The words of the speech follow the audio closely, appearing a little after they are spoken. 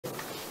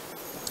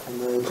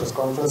ഇന്ന് press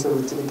conference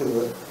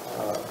വിളിച്ചിരിക്കുന്നത്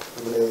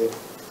നമ്മുടെ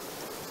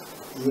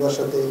ഈ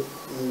വർഷത്തെ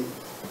ഈ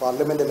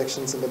പാർലമെൻറ്റ്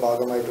ഇലക്ഷൻസിൻ്റെ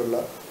ഭാഗമായിട്ടുള്ള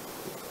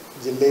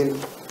ജില്ലയിൽ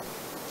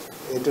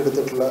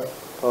ഏറ്റെടുത്തിട്ടുള്ള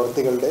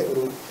പ്രവൃത്തികളുടെ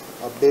ഒരു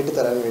അപ്ഡേറ്റ്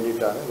തരാൻ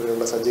വേണ്ടിയിട്ടാണ്.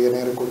 ഇവിടെയുള്ള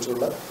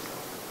സജ്ജീകരണങ്ങളെക്കുറിച്ചുള്ള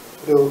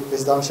ഒരു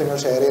വിശദാംശങ്ങൾ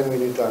ഷെയർ ചെയ്യാൻ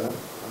വേണ്ടിയിട്ടാണ്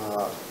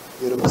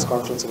ഈ ഒരു പ്രസ്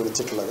കോൺഫറൻസ്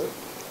വിളിച്ചിട്ടുള്ളത്.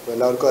 അപ്പോൾ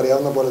എല്ലാവർക്കും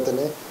അറിയാവുന്ന പോലെ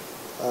തന്നെ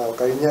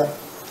കഴിഞ്ഞ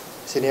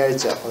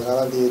ശനിയാഴ്ച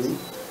 16-ാം തീയതി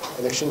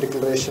ഇലക്ഷൻ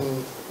ഡിക്ലറേഷൻ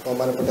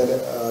ബഹുമാനപ്പെട്ട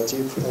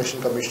ചീഫ് ഇലക്ഷൻ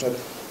കമ്മീഷണർ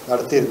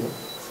നടത്തിയിരുന്നു.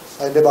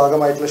 അതിൻ്റെ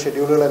ഭാഗമായിട്ടുള്ള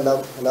ഷെഡ്യൂളുകളെല്ലാം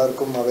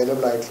എല്ലാവർക്കും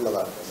അവൈലബിൾ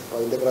ആയിട്ടുള്ളതാണ്. അപ്പോൾ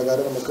അതിൻ്റെ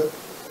പ്രകാരം നമുക്ക്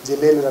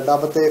ജില്ലയിൽ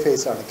രണ്ടാമത്തെ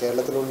ഫേസാണ്,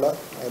 കേരളത്തിലുള്ള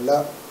എല്ലാ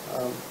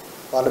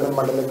പാർലമെൻറ്റ്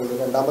മണ്ഡലങ്ങളിലും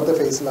രണ്ടാമത്തെ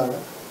ഫേസിലാണ്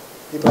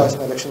ഈ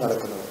പ്രാവശ്യം ഇലക്ഷൻ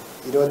നടക്കുന്നത്.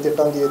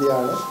 28-ാം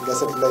തീയതിയാണ്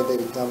ഗസറ്റിൽ അതിൻ്റെ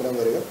വിജ്ഞാപനം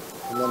വരിക.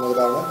 ഇന്ന്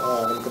മുതലാണ്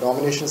നമുക്ക്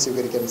നോമിനേഷൻ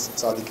സ്വീകരിക്കാൻ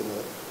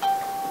സാധിക്കുന്നത്.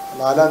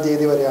 4-ാം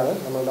തീയതി വരെയാണ്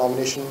നമ്മൾ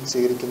നോമിനേഷൻ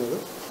സ്വീകരിക്കുന്നത്.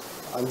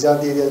 5-ാം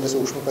തീയതി അതിൻ്റെ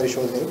സൂക്ഷ്മ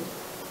പരിശോധനയും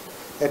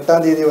 8-ാം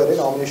തീയതി വരെ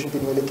നോമിനേഷൻ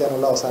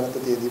പിൻവലിക്കാനുള്ള അവസാനത്തെ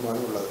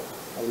തീയതിയുമാണ് ഉള്ളത്.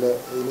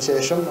 ഇതിന്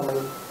ശേഷം നമ്മൾ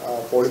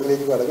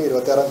പോളിംഗിലേക്ക് കടക്കുക.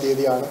 26-ാം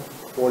തീയതിയാണ്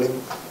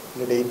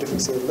പോളിംഗിൻ്റെ ഡേറ്റ്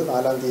ഫിക്സ് ചെയ്തിട്ടുള്ളത്.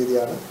 4-ാം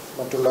തീയതിയാണ്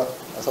മറ്റുള്ള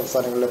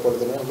സംസ്ഥാനങ്ങളിലെ പോലെ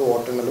തന്നെ നമുക്ക്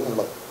വോട്ടെണ്ണലും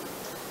ഉള്ളത്.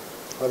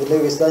 അതിൻ്റെ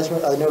വിശദാംശം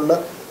അതിനുള്ള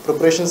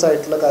പ്രിപ്പറേഷൻസ്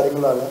ആയിട്ടുള്ള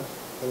കാര്യങ്ങളാണ്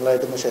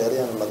നിങ്ങളായിട്ടൊന്ന് ഷെയർ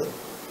ചെയ്യാനുള്ളത്.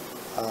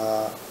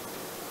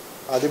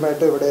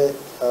 ആദ്യമായിട്ട് ഇവിടെ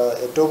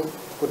ഏറ്റവും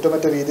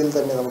കുറ്റമറ്റ രീതിയിൽ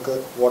തന്നെ നമുക്ക്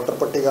വോട്ടർ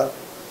പട്ടിക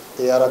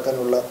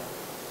തയ്യാറാക്കാനുള്ള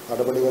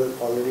നടപടികൾ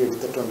ഓൾറെഡി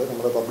എടുത്തിട്ടുണ്ട്.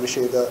 നമ്മൾ പബ്ലിഷ്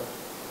ചെയ്ത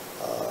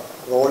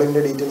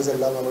റോളിൻ്റെ ഡീറ്റെയിൽസ്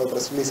എല്ലാം നമ്മൾ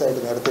പ്രസ്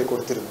റിലീസായിട്ട് നേരത്തെ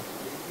കൊടുത്തിരുന്നു.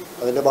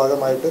 അതിൻ്റെ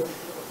ഭാഗമായിട്ട്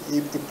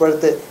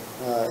ഇപ്പോഴത്തെ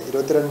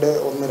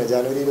 22/1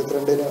 ജനുവരി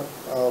 22-ന്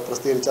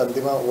പ്രസിദ്ധീകരിച്ച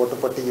അന്തിമ വോട്ടർ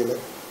പട്ടികയിൽ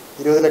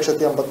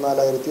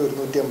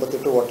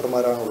 20,54,188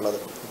 വോട്ടർമാരാണ് ഉള്ളത്.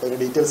 അപ്പോൾ അതിൻ്റെ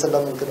ഡീറ്റെയിൽസ്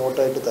എല്ലാം നിങ്ങൾക്ക്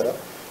നോട്ടായിട്ട് തരാം.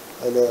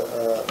 അതിൽ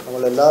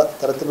നമ്മളെല്ലാ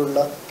തരത്തിലുള്ള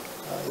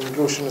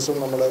ഇൻക്ലൂഷൻസും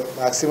നമ്മൾ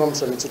മാക്സിമം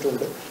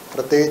ശ്രമിച്ചിട്ടുണ്ട്.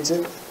 പ്രത്യേകിച്ച്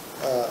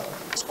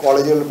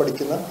കോളേജുകളിൽ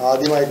പഠിക്കുന്ന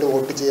ആദ്യമായിട്ട്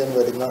വോട്ട് ചെയ്യാൻ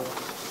വരുന്ന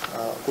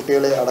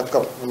കുട്ടികളെ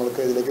അടക്കം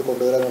നമ്മൾക്ക് ഇതിലേക്ക്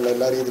കൊണ്ടുവരാനുള്ള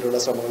എല്ലാ രീതിയിലുള്ള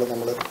ശ്രമങ്ങളും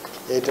നമ്മൾ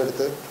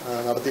ഏറ്റെടുത്ത്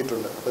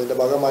നടത്തിയിട്ടുണ്ട്. അപ്പോൾ ഇതിൻ്റെ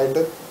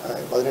ഭാഗമായിട്ട്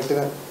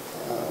 18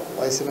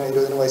 വയസ്സിന്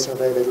 20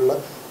 വയസ്സിനുള്ള ഇടയിലുള്ള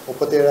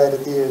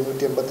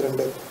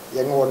 37,782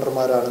 യങ്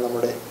വോട്ടർമാരാണ്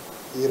നമ്മുടെ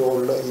ഈ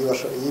റോളിൽ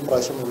ഈ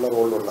പ്രാവശ്യമുള്ള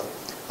റോളിലുള്ളത്.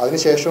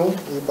 അതിനുശേഷവും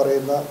ഈ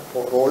പറയുന്ന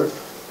റോൾ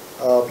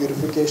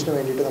പ്യൂരിഫിക്കേഷന്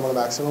വേണ്ടിയിട്ട് നമ്മൾ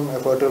മാക്സിമം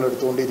എഫേർട്ടുകൾ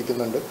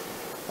എടുത്തുകൊണ്ടിരിക്കുന്നുണ്ട്.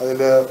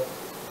 അതിൽ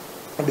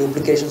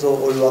ഡ്യൂപ്ലിക്കേഷൻസ്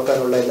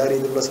ഒഴിവാക്കാനുള്ള എല്ലാ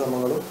രീതിയിലുള്ള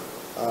ശ്രമങ്ങളും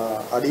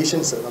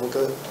അഡീഷൻസ്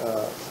നമുക്ക്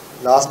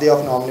ലാസ്റ്റ് ഡേ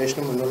ഓഫ്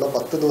നോമിനേഷന് മുന്നുള്ള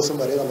 10 ദിവസം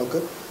വരെ നമുക്ക്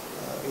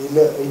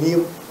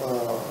ഇനിയും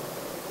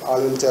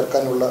ആളുകൾ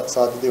ചേർക്കാനുള്ള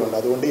സാധ്യതയുണ്ട്.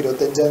 അതുകൊണ്ട്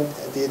 25-ാം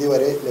തീയതി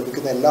വരെ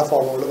ലഭിക്കുന്ന എല്ലാ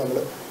ഫോമുകളും നമ്മൾ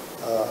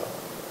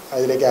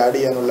അതിലേക്ക് ആഡ്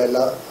ചെയ്യാനുള്ള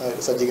എല്ലാ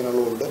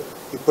സജ്ജീകരണങ്ങളും ഉണ്ട്.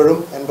 ഇപ്പോഴും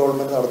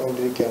എൻറോൾമെൻറ്റ്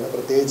നടന്നുകൊണ്ടിരിക്കുകയാണ്.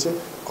 പ്രത്യേകിച്ച്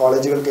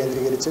കോളേജുകൾ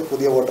കേന്ദ്രീകരിച്ച്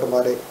പുതിയ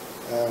വോട്ടർമാരെ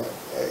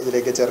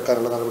ഇതിലേക്ക്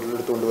ചേർക്കാനുള്ള നടപടികൾ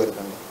എടുത്തുകൊണ്ട്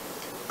വരുന്നുണ്ട്.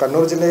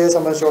 കണ്ണൂർ ജില്ലയെ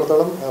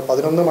സംബന്ധിച്ചിടത്തോളം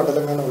 11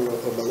 മണ്ഡലങ്ങളാണ്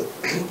ഉള്ളത്.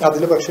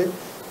 അതിൽ പക്ഷേ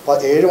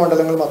 7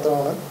 മണ്ഡലങ്ങൾ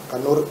മാത്രമാണ്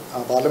കണ്ണൂർ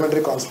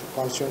പാർലമെൻ്ററി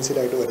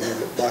കോൺസ്റ്റിറ്റ്യുവൻസിയിലായിട്ട്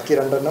വരുന്നുള്ളൂ. ബാക്കി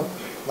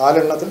 4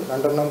 എണ്ണത്തിൽ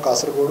 2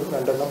 കാസർഗോഡും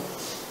 2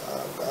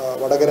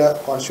 വടകര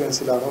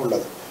കോൺസ്റ്റിറ്റ്യുവൻസിയിലാണ്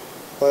ഉള്ളത്.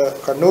 അപ്പോൾ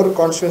കണ്ണൂർ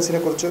കോൺസ്റ്റിറ്റ്യുവൻസിനെ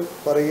കുറിച്ച്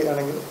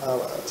പറയുകയാണെങ്കിൽ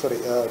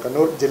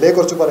കണ്ണൂർ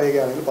ജില്ലയെക്കുറിച്ച്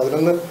പറയുകയാണെങ്കിൽ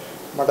 11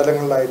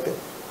 മണ്ഡലങ്ങളിലായിട്ട്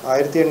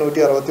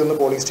 1861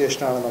 പോളിംഗ്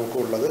സ്റ്റേഷനാണ്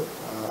നമുക്കുള്ളത്.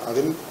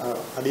 അതിൽ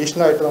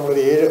അഡീഷണലായിട്ട്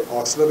നമ്മളൊരു 7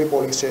 ഓക്സിലറി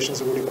പോളിംഗ്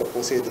സ്റ്റേഷൻസ് കൂടി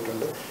പ്രപ്പോസ്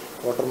ചെയ്തിട്ടുണ്ട്.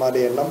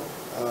 വോട്ടർമാരുടെ എണ്ണം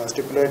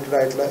സ്റ്റിപ്പുലേറ്റഡ്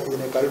ആയിട്ടുള്ള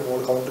ഇതിനേക്കാൾ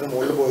കൗണ്ടിന്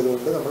മുകളിൽ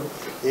പോയതുകൊണ്ട് നമ്മൾ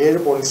 7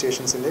 പോളിംഗ്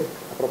സ്റ്റേഷൻസിൻ്റെ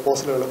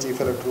പ്രപ്പോസലുകൾ ചീഫ്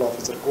ഇലക്ടറൽ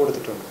ഓഫീസർക്ക്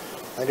കൊടുത്തിട്ടുണ്ട്.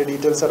 അതിൻ്റെ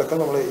ഡീറ്റെയിൽസ് അടക്കം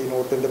നമ്മൾ ഈ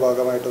നോട്ടിൻ്റെ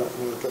ഭാഗമായിട്ട്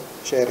നിങ്ങൾക്ക്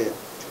ഷെയർ ചെയ്യാം.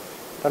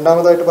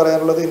 രണ്ടാമതായിട്ട്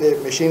പറയാനുള്ളത് ഇതിൻ്റെ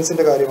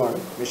മെഷീൻസിൻ്റെ കാര്യമാണ്.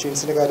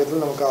 മെഷീൻസിൻ്റെ കാര്യത്തിൽ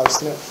നമുക്ക്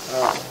ആവശ്യത്തിന്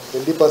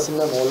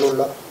 20%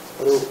 മുകളിലുള്ള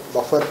ഒരു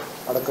ബഫർ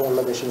അടക്കമുള്ള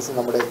മെഷീൻസ്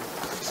നമ്മുടെ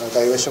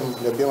കൈവശം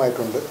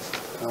ലഭ്യമായിട്ടുണ്ട്.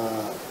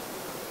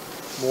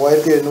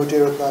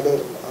 3,774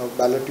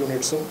 ബാലറ്റ്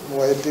യൂണിറ്റ്സും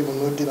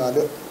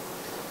 3,304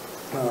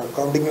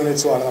 കൗണ്ടിങ്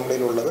യൂണിറ്റ്സുമാണ് നമ്മുടെ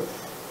കയ്യിലുള്ളത്.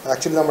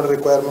 ആക്ച്വലി നമ്മുടെ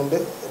റിക്വയർമെൻറ്റ്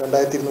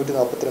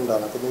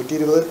 2,242 അപ്പോൾ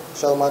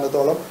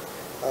 120%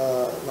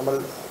 നമ്മൾ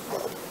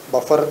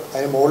ബഫർ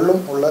അതിന് മുകളിലും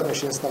ഉള്ള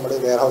മെഷീൻസ് നമ്മുടെ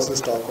വെയർ ഹൗസിൽ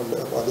സ്റ്റോക്കുണ്ട്.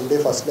 അപ്പോൾ അതിൻ്റെ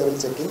ഫസ്റ്റ് ലെവൽ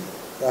ചെക്കിങ്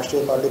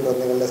രാഷ്ട്രീയ പാർട്ടി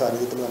പ്രതിനിധികളുടെ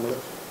സാന്നിധ്യത്തിൽ നമ്മൾ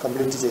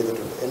കംപ്ലീറ്റ്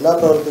ചെയ്തിട്ടുണ്ട്. എല്ലാ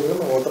പ്രവർത്തനങ്ങളും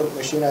വോട്ടർ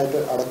മെഷീനായിട്ട്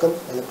അടക്കം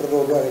ഇലക്ട്രൽ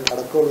റോഡ്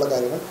അടക്കമുള്ള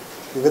കാര്യങ്ങൾ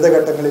വിവിധ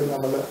ഘട്ടങ്ങളിൽ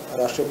നമ്മൾ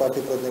രാഷ്ട്രീയ പാർട്ടി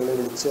പ്രതിനിധികളെ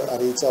വിളിച്ച്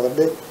അറിയിച്ച്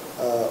അവരുടെ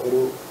ഒരു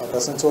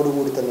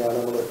പ്രസൻസോടുകൂടി തന്നെയാണ്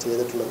നമ്മൾ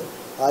ചെയ്തിട്ടുള്ളത്.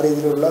 ആ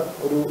രീതിയിലുള്ള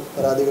ഒരു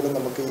പരാതികളും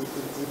നമുക്ക്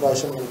ഈ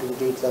പ്രാവശ്യം നമുക്ക്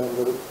കിട്ടിയിട്ടില്ല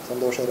എന്നുള്ളൊരു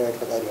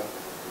സന്തോഷകരമായിട്ടുള്ള കാര്യമാണ്.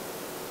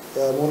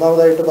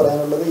 മൂന്നാമതായിട്ട്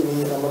പറയാനുള്ളത് ഇനി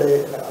നമ്മുടെ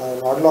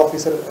നോഡൽ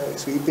ഓഫീസർ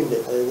സ്വീപ്പിൻ്റെ,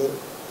 അതായത്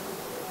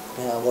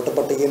വോട്ടർ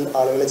പട്ടികയിൽ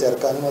ആളുകളെ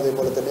ചേർക്കാനും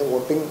അതേപോലെ തന്നെ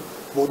വോട്ടിംഗ്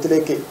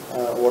ബൂത്തിലേക്ക്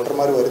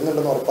വോട്ടർമാർ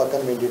വരുന്നുണ്ടെന്ന്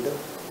ഉറപ്പാക്കാൻ വേണ്ടിയിട്ട്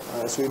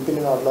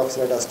സ്വീപ്പിൻ്റെ നോഡൽ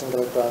ഓഫീസറായിട്ട് അസിസ്റ്റൻറ്റ്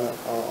കളക്ടറാണ്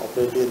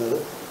ഓപ്പറേറ്റ് ചെയ്യുന്നത്.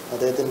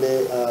 അദ്ദേഹത്തിൻ്റെ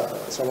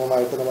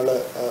ശ്രമമായിട്ട് നമ്മൾ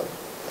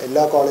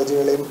എല്ലാ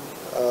കോളേജുകളെയും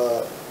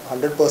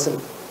 100%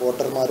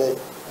 വോട്ടർമാരെ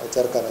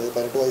ചേർക്കാൻ, അതായത്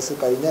 18 വയസ്സ്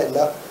കഴിഞ്ഞ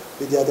എല്ലാ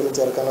വിദ്യാർത്ഥികളും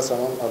ചേർക്കാനുള്ള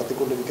ശ്രമം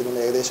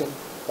നടത്തിക്കൊണ്ടിരിക്കുന്നുണ്ട്. ഏകദേശം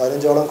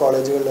 15ഓളം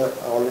കോളേജുകളിൽ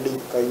ഓൾറെഡി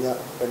കഴിഞ്ഞ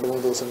 2-3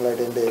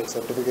 ദിവസങ്ങളായിട്ട് എൻ്റെ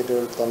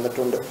സർട്ടിഫിക്കറ്റുകൾ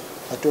തന്നിട്ടുണ്ട്.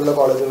 മറ്റുള്ള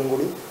കോളേജുകളും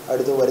കൂടി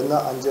അടുത്ത് വരുന്ന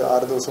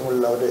 5-6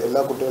 ദിവസങ്ങളിൽ അവർ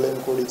എല്ലാ കുട്ടികളെയും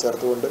കൂടി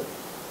ചേർത്തുകൊണ്ട്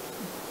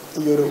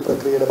ഈ ഒരു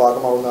പ്രക്രിയയുടെ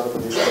ഭാഗമാവുന്നതാണ്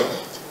പ്രതീക്ഷിക്കുന്നത്.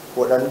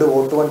 2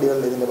 വോട്ട് വണ്ടികൾ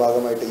ഇതിൻ്റെ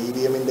ഭാഗമായിട്ട്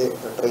EVM-ൻ്റെ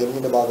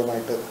ട്രെയിനിങ്ങിൻ്റെ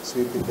ഭാഗമായിട്ട്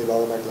സ്വീപ്പിൻ്റെ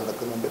ഭാഗമായിട്ട്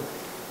നടക്കുന്നുണ്ട്.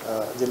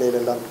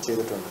 ജില്ലയിലെല്ലാം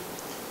ചെയ്തിട്ടുണ്ട്.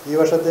 ഈ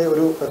വർഷത്തെ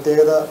ഒരു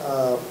പ്രത്യേകത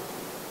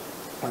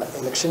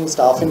ഇലക്ഷൻ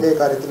സ്റ്റാഫിൻ്റെ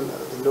കാര്യത്തിൽ,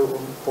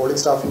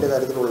 പോളിംഗ് സ്റ്റാഫിൻ്റെ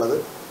കാര്യത്തിലുള്ളത്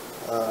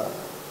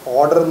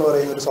ഓർഡർ എന്ന്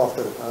പറയുന്ന ഒരു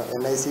സോഫ്റ്റ്വെയർ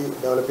NIC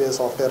ഡെവലപ്പ് ചെയ്ത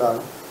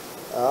സോഫ്റ്റ്വെയറാണ്.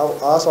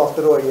 ആ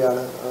സോഫ്റ്റ്വെയർ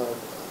വഴിയാണ്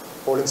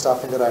പോളിംഗ്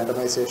സ്റ്റാഫിൻ്റെ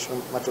റാൻഡമൈസേഷനും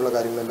മറ്റുള്ള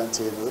കാര്യങ്ങളെല്ലാം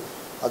ചെയ്യുന്നത്.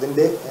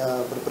 അതിൻ്റെ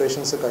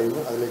പ്രിപ്പറേഷൻസ്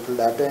കഴിഞ്ഞ് അതിലേക്കുള്ള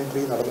ഡാറ്റ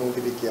എൻട്രി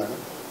നടന്നുകൊണ്ടിരിക്കുകയാണ്.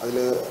 അതിൽ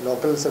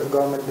ലോക്കൽ സെൽഫ്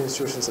ഗവൺമെൻറ്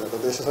ഇൻസ്റ്റിറ്റ്യൂഷൻസ്,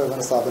 തദ്ദേശ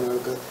സ്വയംഭരണ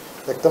സ്ഥാപനങ്ങൾക്ക്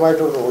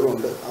വ്യക്തമായിട്ടൊരു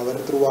റോളുണ്ട്. അവർ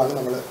ത്രൂ ആണ്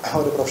നമ്മൾ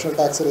ഒരു പ്രൊഫഷണൽ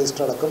ടാക്സ്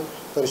രജിസ്റ്റർ അടക്കം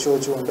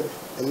പരിശോധിച്ചുകൊണ്ട്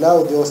എല്ലാ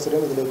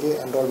ഉദ്യോഗസ്ഥരും ഇതിലേക്ക്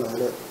എൻറോൾമെൻറ്റ്,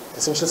 അതിൽ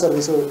എസെൻഷ്യൽ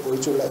സർവീസ്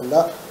ഒഴിച്ചുള്ള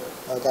എല്ലാ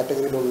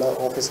കാറ്റഗറിയിലുള്ള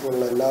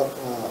ഓഫീസിലുള്ള എല്ലാ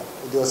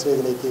ഉദ്യോഗസ്ഥരെ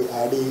ഇതിലേക്ക്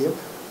ആഡ് ചെയ്യുകയും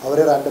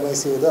അവരെ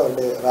റാൻഡമൈസ് ചെയ്ത്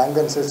അവരുടെ റാങ്ക്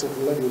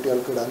അനുസരിച്ചിട്ടുള്ള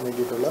ഡ്യൂട്ടികൾക്ക് ഇടാൻ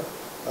വേണ്ടിയിട്ടുള്ള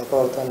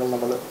പ്രവർത്തനങ്ങൾ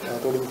നമ്മൾ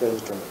തുടങ്ങി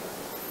കഴിഞ്ഞിട്ടുണ്ട്.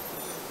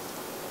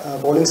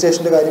 പോളിംഗ്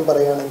സ്റ്റേഷൻ്റെ കാര്യം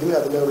പറയുകയാണെങ്കിൽ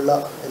അതിലുള്ള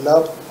എല്ലാ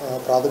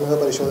പ്രാഥമിക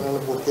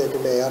പരിശോധനകളും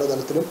പൂർത്തിയാക്കിയിട്ട് AR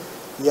തലത്തിലും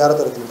ER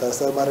തലത്തിലും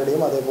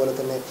തഹസിൽദാർമാരുടെയും അതേപോലെ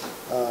തന്നെ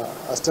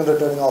അസിസ്റ്റന്റ്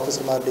റിട്ടേണിംഗ്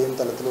ഓഫീസർമാരുടെയും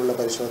തലത്തിലുള്ള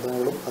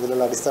പരിശോധനകളും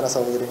അതിലുള്ള അടിസ്ഥാന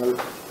സൗകര്യങ്ങൾ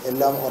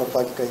എല്ലാം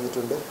ഉറപ്പാക്കി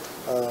കഴിഞ്ഞിട്ടുണ്ട്.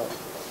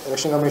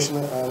 ഇലക്ഷൻ കമ്മീഷൻ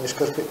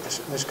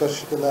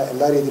നിഷ്കർഷിക്കുന്ന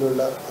എല്ലാ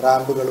രീതിയിലുള്ള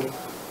റാമ്പുകളും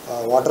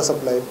വാട്ടർ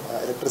സപ്ലൈയും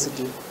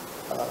ഇലക്ട്രിസിറ്റിയും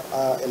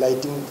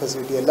ലൈറ്റിംഗ്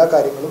ഫെസിലിറ്റി എല്ലാ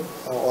കാര്യങ്ങളും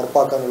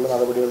ഉറപ്പാക്കാനുള്ള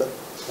നടപടികൾ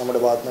നമ്മുടെ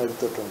ഭാഗത്ത് നിന്ന്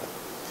എടുത്തിട്ടുണ്ട്.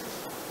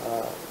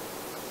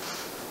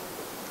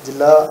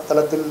 ജില്ലാ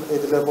തലത്തിൽ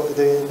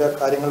ഇതിൻ്റെ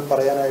കാര്യങ്ങൾ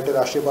പറയാനായിട്ട്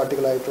രാഷ്ട്രീയ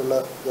പാർട്ടികളായിട്ടുള്ള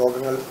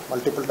യോഗങ്ങൾ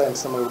മൾട്ടിപ്പിൾ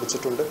ടൈംസ് നമ്മൾ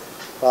വിളിച്ചിട്ടുണ്ട്.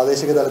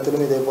 പ്രാദേശിക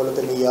തലത്തിലും ഇതേപോലെ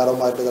തന്നെ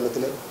EROമാരുടെ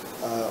തലത്തിൽ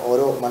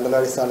ഓരോ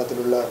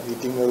മണ്ഡലാടിസ്ഥാനത്തിലുള്ള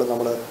മീറ്റിങ്ങുകൾ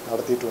നമ്മൾ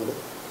നടത്തിയിട്ടുണ്ട്.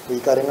 ഈ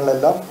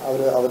കാര്യങ്ങളിലെല്ലാം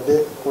അവരുടെ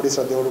കൂടി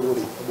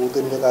ശ്രദ്ധയോടുകൂടി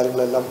ബൂത്തിൻ്റെ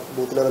കാര്യങ്ങളെല്ലാം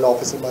booth level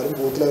ഓഫീസർമാരും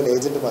booth level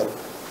ഏജൻറ്റുമാരും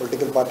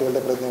political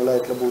പാർട്ടികളുടെ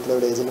പ്രതിനിധികളായിട്ടുള്ള ബൂത്ത്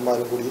ലെവൽ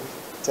ഏജൻറ്റുമാരും കൂടി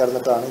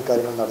ചേർന്നിട്ടാണ് ഈ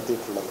കാര്യങ്ങൾ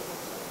നടത്തിയിട്ടുള്ളത്.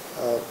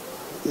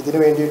 ഇതിനു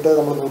വേണ്ടിയിട്ട്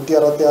നമ്മൾ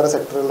 166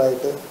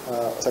 സെക്ടറുകളായിട്ട്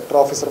സെക്ടർ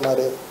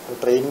ഓഫീസർമാരെ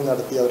ട്രെയിനിങ്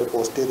നടത്തി അവർ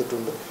പോസ്റ്റ്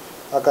ചെയ്തിട്ടുണ്ട്.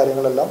 ആ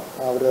കാര്യങ്ങളെല്ലാം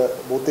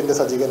ബൂത്തിൻ്റെ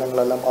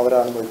സജ്ജീകരണങ്ങളെല്ലാം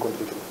അവരാണ്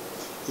നോക്കിക്കൊണ്ടിരിക്കുന്നത്.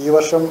 ഈ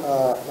വർഷം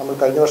നമ്മൾ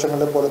കഴിഞ്ഞ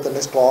വർഷങ്ങളിലെ പോലെ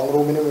തന്നെ സ്ട്രോങ്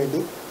റൂമിന്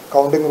വേണ്ടി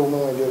കൗണ്ടിങ്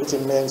റൂമിന് വേണ്ടി ഒരു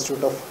Chinmaya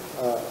institute of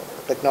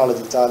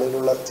technology,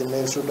 ചാലയിലുള്ള Chinmaya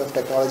institute of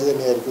technology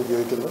തന്നെയായിരിക്കും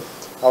ഉപയോഗിക്കുന്നത്.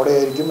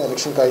 അവിടെയായിരിക്കും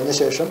ഇലക്ഷൻ കഴിഞ്ഞ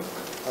ശേഷം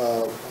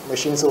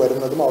മെഷീൻസ്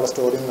വരുന്നതും അവിടെ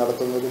സ്റ്റോറിങ്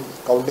നടത്തുന്നതും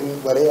കൗണ്ടിങ്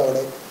വരെ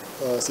അവിടെ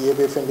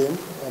CAPF-ൻ്റെയും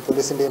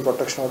പോലീസിൻ്റെയും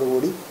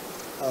പ്രൊട്ടക്ഷനോടുകൂടി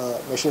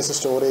മെഷീൻസ്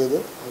സ്റ്റോർ ചെയ്ത്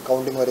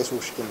കൗണ്ടിങ് വരെ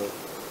സൂക്ഷിക്കുന്നത്.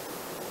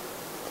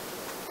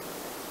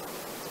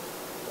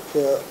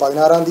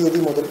 16-ാം തീയതി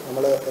മുതൽ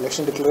നമ്മൾ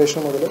ഇലക്ഷൻ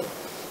ഡിക്ലറേഷൻ മുതൽ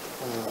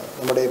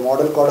നമ്മുടെ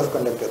മോഡൽ കോഡ് ഓഫ്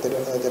കണ്ടക്ട്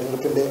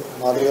തിരഞ്ഞെടുപ്പിൻ്റെ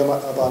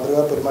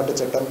മാതൃകാ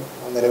പെരുമാറ്റച്ചട്ടം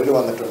നിലവിൽ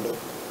വന്നിട്ടുണ്ട്.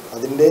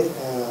 അതിൻ്റെ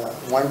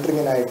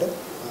മോണിറ്ററിങ്ങിനായിട്ട്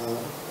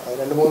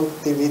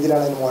 2-3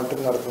 രീതിയിലാണ് അതിന്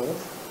മോണിറ്ററിങ് നടത്തുന്നത്.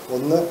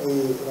 ഒന്ന്, ഈ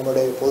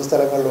നമ്മുടെ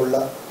പൊതുസ്ഥലങ്ങളിലുള്ള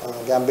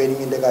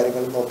ക്യാമ്പയിനിങ്ങിൻ്റെ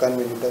കാര്യങ്ങൾ നോക്കാൻ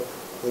വേണ്ടിയിട്ട്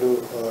ഒരു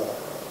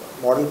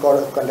മോഡൽ കോഡ്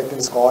ഓഫ്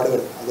കണ്ടക്റ്റിൻ്റെ സ്ക്വാഡുകൾ,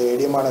 അത്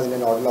ADM ആണ് അതിൻ്റെ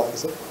നോഡൽ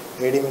ഓഫീസർ.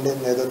 ADM-ൻ്റെ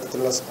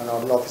നേതൃത്വത്തിലുള്ള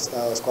നോഡൽ ഓഫീസ്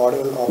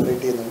സ്ക്വാഡുകൾ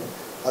ഓപ്പറേറ്റ് ചെയ്യുന്നുണ്ട്.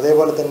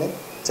 അതേപോലെ തന്നെ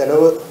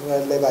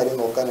ചെലവുകളുടെ കാര്യം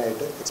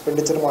നോക്കാനായിട്ട്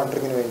എക്സ്പെൻഡിച്ചർ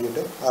മോണിറ്ററിങ്ങിന്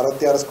വേണ്ടിയിട്ട്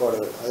 66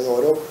 സ്ക്വാഡുകൾ, അതായത്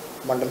ഓരോ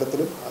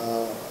മണ്ഡലത്തിലും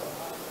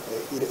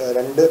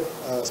 2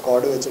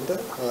 സ്ക്വാഡ് വെച്ചിട്ട്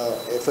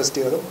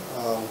FST-കളും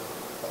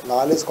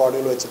 4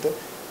 സ്ക്വാഡുകൾ വെച്ചിട്ട്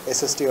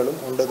SST-കളും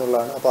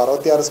ഉണ്ടെന്നുള്ളതാണ്. അപ്പോൾ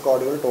 66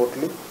 സ്ക്വാഡുകൾ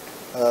ടോട്ടലി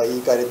ഈ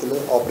കാര്യത്തിൽ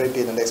ഓപ്പറേറ്റ്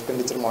ചെയ്യുന്നുണ്ട്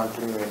എക്സ്പെൻഡിച്ചർ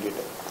മോണിറ്ററിങ്ങിന്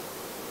വേണ്ടിയിട്ട്.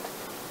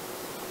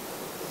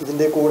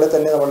 ഇതിൻ്റെ കൂടെ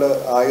തന്നെ നമ്മൾ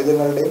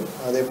ആയുധങ്ങളുടെയും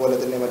അതേപോലെ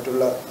തന്നെ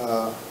മറ്റുള്ള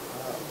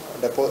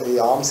ഈ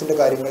ആംസിൻ്റെ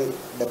കാര്യങ്ങൾ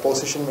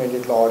ഡെപ്പോസിഷന്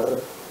വേണ്ടിയിട്ടുള്ള ഓർഡർ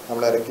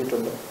നമ്മൾ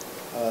ഇറക്കിയിട്ടുണ്ട്.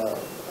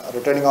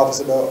 റിട്ടേണിംഗ്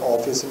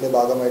ഓഫീസിൻ്റെ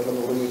ഭാഗമായിട്ടുള്ള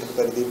 100 മീറ്റർ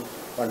പരിധി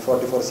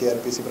 144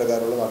 CRPC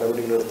പ്രകാരമുള്ള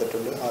നടപടികൾ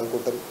എടുത്തിട്ടുണ്ട്.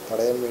 ആൾക്കൂട്ടം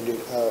തടയാൻ വേണ്ടി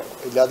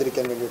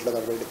ഇല്ലാതിരിക്കാൻ വേണ്ടിയിട്ടുള്ള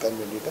നടപടി എടുക്കാൻ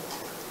വേണ്ടിയിട്ട്.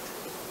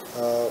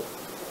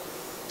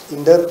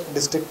 ഇൻ്റർ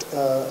ഡിസ്ട്രിക്ട്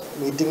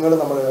മീറ്റിങ്ങുകൾ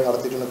നമ്മൾ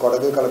നടത്തിയിട്ടുണ്ട്.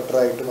 കൊടക്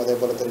കളക്ടറായിട്ടും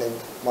അതേപോലെ തന്നെ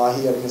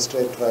മാഹി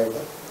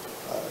അഡ്മിനിസ്ട്രേറ്ററായിട്ട്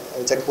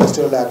ചെക്ക്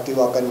പോസ്റ്റുകളുടെ ആക്റ്റീവ്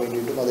ആക്കാൻ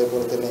വേണ്ടിയിട്ടും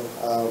അതേപോലെ തന്നെ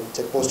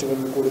ചെക്ക്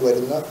പോസ്റ്റുകളിൽ കൂടി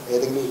വരുന്ന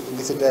ഏതെങ്കിലും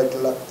ഇല്ലിസിറ്റ്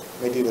ആയിട്ടുള്ള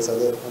മെറ്റീരിയൽസ്,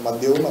 അത്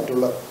മദ്യവും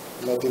മറ്റുള്ള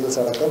മെറ്റീരിയൽസ്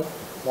അടക്കം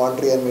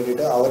മോണിറ്റർ ചെയ്യാൻ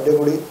വേണ്ടിയിട്ട് അവരുടെ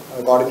കൂടി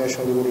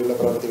കോർഡിനേഷനോട് കൂടിയുള്ള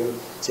പ്രവർത്തികൾ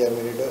ചെയ്യാൻ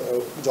വേണ്ടിയിട്ട്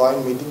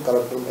ജോയിൻറ്റ് മീറ്റിംഗ്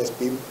കളക്ടറും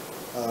SP-യും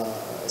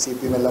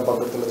CP-യും എല്ലാം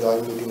പങ്കെടുത്തുള്ള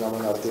ജോയിൻറ്റ് മീറ്റിംഗ്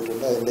നമ്മൾ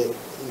നടത്തിയിട്ടുണ്ട്. അതിൻ്റെ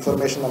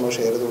ഇൻഫർമേഷൻ നമ്മൾ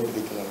ഷെയർ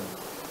ചെയ്തുകൊണ്ടിരിക്കുന്നുണ്ട്.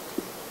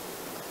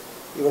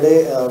 ഇവിടെ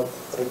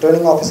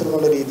റിട്ടേണിംഗ് ഓഫീസർ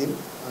എന്നുള്ള രീതിയിൽ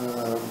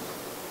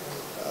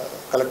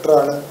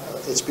കളക്ടറാണ്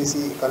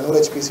കണ്ണൂർ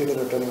HPCയുടെ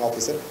റിട്ടേണിംഗ്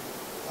ഓഫീസർ.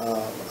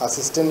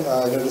 അസിസ്റ്റൻറ്റ്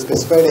അതിനൊരു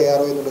സ്പെസിഫൈഡ്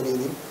ARO എന്നുള്ള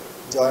രീതിയിൽ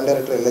ജോയിൻറ്റ്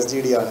ഡയറക്ടർ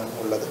LSGD ആണ്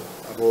ഉള്ളത്.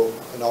 അപ്പോൾ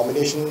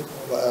നോമിനേഷൻ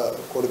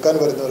കൊടുക്കാൻ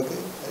വരുന്നവർക്ക്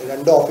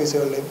 2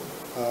 ഓഫീസുകളിലെയും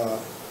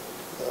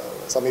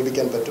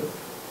സമീപിക്കാൻ പറ്റും.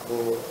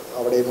 അപ്പോൾ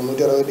അവിടെ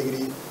 360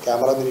 ഡിഗ്രി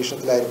ക്യാമറ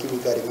നിരീക്ഷണത്തിലായിരിക്കും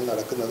ഈ കാര്യങ്ങൾ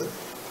നടക്കുന്നത്.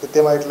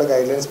 കൃത്യമായിട്ടുള്ള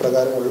ഗൈഡ് ലൈൻസ്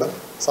പ്രകാരമുള്ള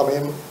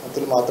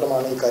സമയത്തിൽ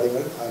മാത്രമാണ് ഈ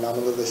കാര്യങ്ങൾ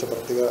നാമനിർദ്ദേശ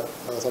പത്രിക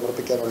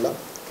സമർപ്പിക്കാനുള്ള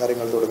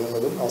കാര്യങ്ങൾ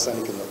തുടങ്ങുന്നതും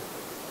അവസാനിക്കുന്നതും.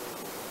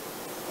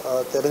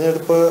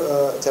 തെരഞ്ഞെടുപ്പ്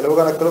ചെലവ്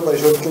കണക്കുകൾ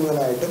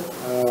പരിശോധിക്കുന്നതിനായിട്ട്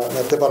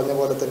നേരത്തെ പറഞ്ഞ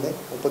പോലെ തന്നെ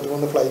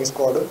 33 ഫ്ലൈയിങ്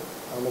സ്ക്വാഡും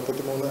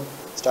 33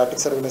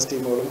 സ്റ്റാറ്റിക് സർവൈലൻസ്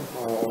ടീമുകളും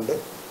ഉണ്ട്.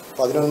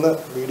 11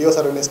 വീഡിയോ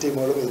സർവൈലൻസ്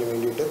ടീമുകളും ഇതിനു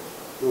വേണ്ടിയിട്ട്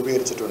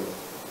രൂപീകരിച്ചിട്ടുണ്ട്.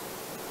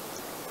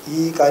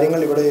 ഈ കാര്യങ്ങൾ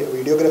ഇവിടെ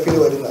വീഡിയോഗ്രാഫിയിൽ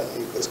വരുന്ന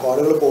ഈ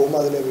സ്ക്വാഡുകൾ പോകുമ്പോൾ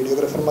അതിൽ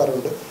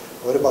വീഡിയോഗ്രാഫർമാരുണ്ട്.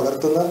 അവർ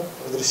പകർത്തുന്ന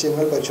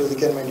ദൃശ്യങ്ങൾ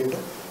പരിശോധിക്കാൻ വേണ്ടിയിട്ട്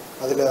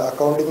അതിൽ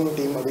അക്കൗണ്ടിങ്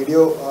ടീം,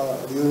 വീഡിയോ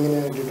വ്യൂയിങ്ങിന്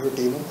വേണ്ടിയിട്ടൊരു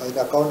ടീമും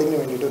അതിൻ്റെ അക്കൗണ്ടിങ്ങിന്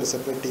വേണ്ടിയിട്ട് ഒരു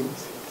സെപ്പറേറ്റ് ടീം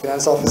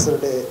ഫിനാൻസ്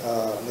ഓഫീസറുടെ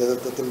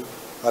നേതൃത്വത്തിൽ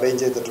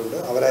അറേഞ്ച് ചെയ്തിട്ടുണ്ട്.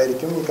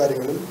 അവരായിരിക്കും ഈ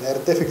കാര്യങ്ങളിൽ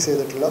നേരത്തെ ഫിക്സ്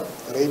ചെയ്തിട്ടുള്ള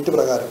റേറ്റ്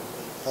പ്രകാരം,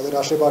 അത്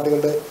രാഷ്ട്രീയ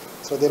പാർട്ടികളുടെ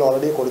ശ്രദ്ധയിൽ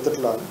ഓൾറെഡി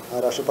കൊടുത്തിട്ടുള്ളതാണ്. ആ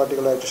രാഷ്ട്രീയ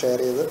പാർട്ടികളായിട്ട് ഷെയർ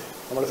ചെയ്ത്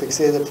നമ്മൾ ഫിക്സ്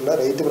ചെയ്തിട്ടുള്ള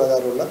റേറ്റ്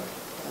പ്രകാരമുള്ള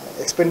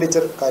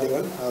എക്സ്പെൻഡിച്ചർ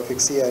കാര്യങ്ങൾ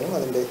ഫിക്സ് ചെയ്യാനും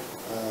അതിൻ്റെ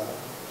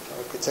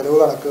ചെലവ്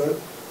കണക്കുകൾ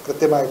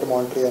കൃത്യമായിട്ട്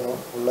മോണിറ്റർ ചെയ്യാനും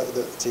ഉള്ള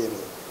ഇത്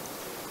ചെയ്യുന്നത്.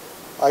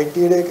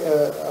 IT-യുടെ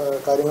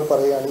കാര്യങ്ങൾ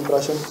പറയുകയാണ്. ഈ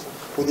പ്രാവശ്യം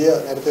പുതിയ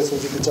നേരത്തെ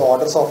സൂചിപ്പിച്ച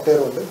ഓർഡർ സോഫ്റ്റ്വെയർ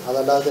ഉണ്ട്.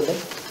 അതല്ലാതെ തന്നെ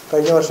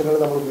കഴിഞ്ഞ വർഷങ്ങളിൽ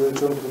നമ്മൾ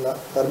ഉപയോഗിച്ചുകൊണ്ടിരുന്ന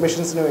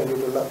പെർമിഷൻസിന്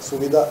വേണ്ടിയിട്ടുള്ള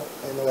സുവിധ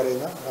എന്ന്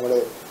പറയുന്ന നമ്മുടെ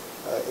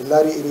എല്ലാ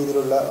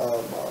രീതിയിലുള്ള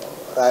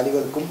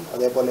റാലികൾക്കും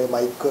അതേപോലെ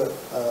മൈക്ക്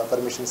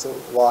പെർമിഷൻസ്,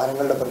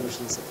 വാഹനങ്ങളുടെ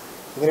പെർമിഷൻസ്,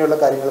 ഇങ്ങനെയുള്ള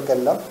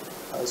കാര്യങ്ങൾക്കെല്ലാം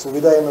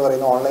സുവിധ എന്ന്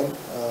പറയുന്ന ഓൺലൈൻ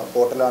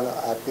പോർട്ടലാണ്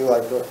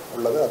ആക്റ്റീവായിട്ട്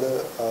ഉള്ളത്. അത്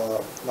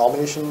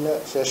നോമിനേഷന്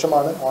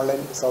ശേഷമാണ് ഓൺലൈൻ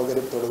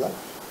സൗകര്യം തൊടുക.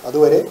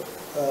 അതുവരെ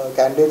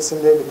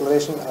കാൻഡിഡേറ്റ്സിൻ്റെ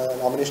ഡിക്ലറേഷൻ,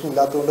 നോമിനേഷൻ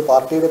ഇല്ലാത്തതുകൊണ്ട്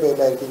പാർട്ടിയുടെ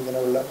പേരിലായിരിക്കും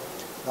ഇങ്ങനെയുള്ള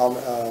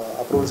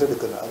അപ്രൂവൽസ്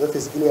എടുക്കുന്നത്. അത്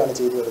ഫിസിക്കലിയാണ്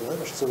ചെയ്തു വരുന്നത്.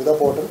 പക്ഷേ സുവിധ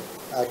പോർട്ടൽ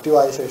ആക്റ്റീവ്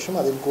ആയ ശേഷം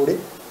അതിൽ കൂടി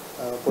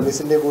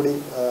പോലീസിൻ്റെ കൂടി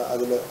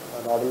അതിൽ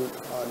നോഡൽ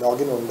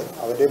ലോഗിൻ ഉണ്ട്.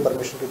 അവരുടെയും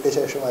പെർമിഷൻ കിട്ടിയ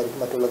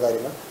ശേഷമായിരിക്കും മറ്റുള്ള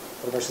കാര്യങ്ങൾ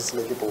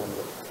പെർമിഷൻസിലേക്ക്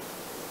പോകുന്നത്.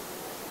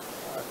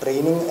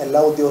 ട്രെയിനിങ് എല്ലാ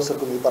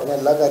ഉദ്യോഗസ്ഥർക്കും, ഈ പറഞ്ഞ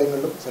എല്ലാ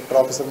കാര്യങ്ങളിലും സെക്ടർ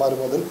ഓഫീസർമാർ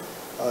മുതൽ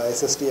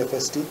SST,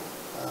 FST,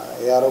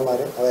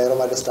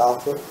 AROമാരുടെ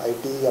staff,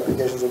 IT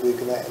applications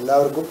ഉപയോഗിക്കുന്ന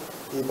എല്ലാവർക്കും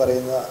ഈ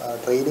പറയുന്ന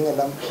ട്രെയിനിങ്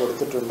എല്ലാം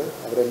കൊടുത്തിട്ടുണ്ട്.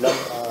 അവരെല്ലാം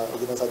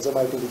ഇതിന്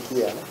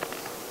സജ്ജമായിട്ടിരിക്കുകയാണ്.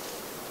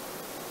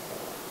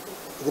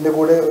 ഇതിൻ്റെ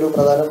കൂടെ ഒരു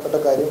പ്രധാനപ്പെട്ട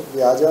കാര്യം,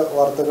 വ്യാജ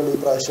വാർത്തകൾ ഈ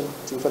പ്രാവശ്യം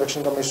ചീഫ്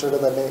ഇലക്ഷൻ കമ്മീഷണറുടെ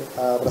തന്നെ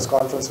പ്രസ്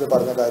കോൺഫറൻസിൽ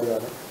പറഞ്ഞ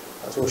കാര്യമാണ്.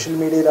 സോഷ്യൽ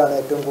മീഡിയയിലാണ്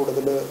ഏറ്റവും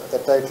കൂടുതൽ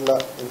തെറ്റായിട്ടുള്ള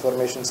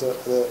ഇൻഫർമേഷൻസ്.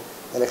 അത്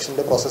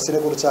ഇലക്ഷൻ്റെ പ്രോസസ്സിനെ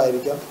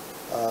കുറിച്ചായിരിക്കാം,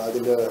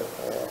 അതിൽ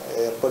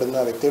ഏർപ്പെടുന്ന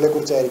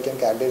വ്യക്തികളെക്കുറിച്ചായിരിക്കാം,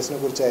 കാൻഡിഡേറ്റ്സിനെ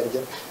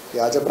കുറിച്ചായിരിക്കാം.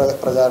 വ്യാജ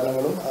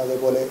പ്രചാരണങ്ങളും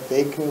അതേപോലെ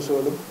ഫേക്ക്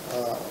ന്യൂസുകളും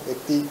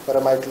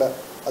വ്യക്തിപരമായിട്ടുള്ള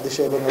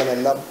അധിക്ഷേപങ്ങളും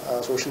എല്ലാം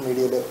സോഷ്യൽ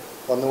മീഡിയയിൽ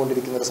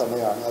വന്നുകൊണ്ടിരിക്കുന്നൊരു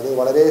സമയമാണ്. അത്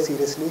വളരെ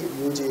seriously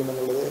view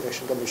ചെയ്യുമെന്നുള്ളത്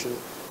election commission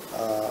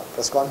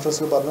press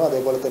കോൺഫറൻസിൽ പറഞ്ഞു.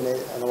 അതേപോലെ തന്നെ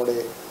നമ്മുടെ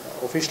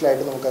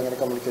ഒഫീഷ്യലായിട്ട് നമുക്ക് അങ്ങനെ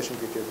കമ്മ്യൂണിക്കേഷൻ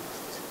കിട്ടിയത്.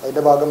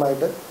 അതിൻ്റെ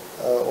ഭാഗമായിട്ട്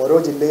ഓരോ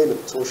ജില്ലയിലും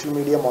സോഷ്യൽ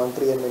മീഡിയ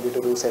മോണിറ്റർ ചെയ്യാൻ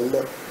വേണ്ടിയിട്ടൊരു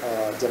സെല്ല്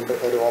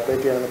ഒരു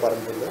ഓപ്പറേറ്റ് ചെയ്യണമെന്ന്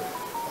പറഞ്ഞിട്ടുണ്ട്.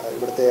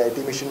 ഇവിടുത്തെ IT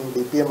മിഷൻ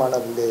DPM ആണ്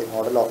അതിൻ്റെ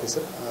നോഡൽ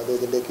ഓഫീസർ. അത്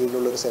ഇതിൻ്റെ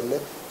കീഴിലുള്ളൊരു സെല്ല്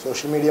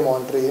സോഷ്യൽ മീഡിയ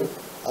മോണിറ്റർ ചെയ്യും.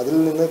 അതിൽ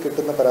നിന്ന്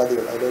കിട്ടുന്ന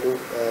പരാതികൾ, അതിലൊരു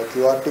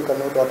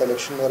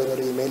QRT_Kannur.election എന്ന് പറയുന്ന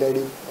ഒരു ഇമെയിൽ ID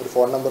ഒരു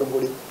ഫോൺ നമ്പറും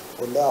കൂടി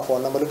ഉണ്ട്. ആ ഫോൺ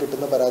നമ്പറിൽ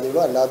കിട്ടുന്ന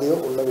പരാതികളോ അല്ലാതെയോ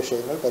ഉള്ള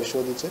വിഷയങ്ങൾ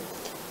പരിശോധിച്ച്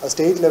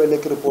സ്റ്റേറ്റ്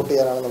ലെവലിലേക്ക് റിപ്പോർട്ട്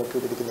ചെയ്യാനാണ് നമുക്ക്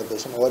കിട്ടിയിരിക്കുന്ന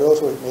നിർദ്ദേശം. ഓരോ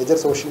മേജർ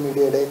സോഷ്യൽ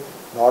മീഡിയയുടെ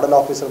നോഡൽ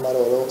ഓഫീസർമാർ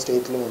ഓരോ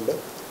സ്റ്റേറ്റിലുമുണ്ട്.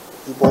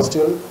 ഈ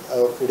പോസ്റ്റുകൾ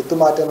എടുത്തു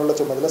മാറ്റാനുള്ള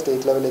ചുമതല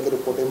സ്റ്റേറ്റ് ലെവലിലേക്ക്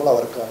റിപ്പോർട്ട് ചെയ്യുമ്പോൾ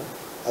അവർക്കാണ്.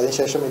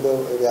 അതിനുശേഷം ഇത്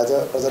വ്യാജ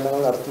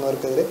പ്രചരണങ്ങൾ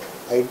നടത്തുന്നവർക്കെതിരെ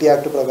IT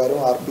act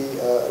പ്രകാരവും RP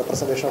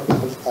representation of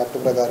people's act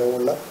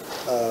പ്രകാരവുമുള്ള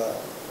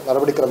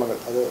നടപടിക്രമങ്ങൾ,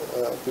 അത്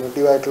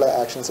പ്യൂണിറ്റീവായിട്ടുള്ള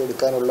ആക്ഷൻസ്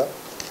എടുക്കാനുള്ള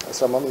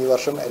ശ്രമം ഈ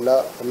വർഷം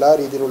എല്ലാ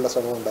രീതിയിലുള്ള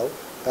ശ്രമവും ഉണ്ടാവും.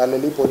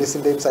 പാരലലി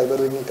പോലീസിൻ്റെയും സൈബർ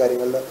വിങ്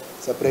കാര്യങ്ങളിൽ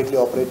സെപ്പറേറ്റ്ലി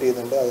ഓപ്പറേറ്റ്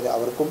ചെയ്യുന്നുണ്ട്. അതിന്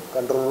അവർക്കും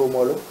കൺട്രോൾ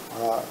റൂമുകളും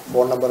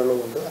ഫോൺ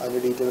നമ്പറുകളും ഉണ്ട്.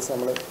 അതിൻ്റെ ഡീറ്റെയിൽസ്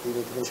നമ്മൾ ഈ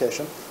മീറ്റിങ്ങിന്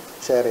ശേഷം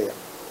ഷെയർ ചെയ്യാം.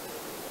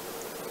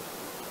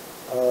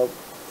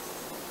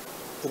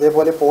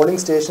 ഇതേപോലെ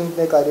പോളിംഗ്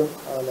സ്റ്റേഷൻ്റെ കാര്യം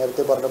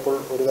നേരത്തെ പറഞ്ഞപ്പോൾ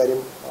ഒരു കാര്യം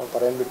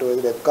പറയാൻ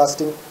വിട്ടുപോയത്,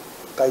 വെബ്കാസ്റ്റിംഗ്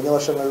കഴിഞ്ഞ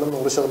വർഷങ്ങളിലും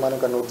 100%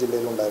 കണ്ണൂർ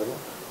ജില്ലയിലുണ്ടായിരുന്നു.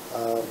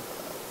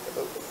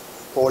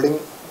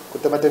 പോളിംഗ്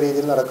കുറ്റമറ്റ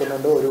രീതിയിൽ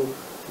നടക്കുന്നുണ്ട്. ഒരു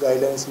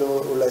ഗൈഡ്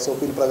ലൈൻസിലുള്ള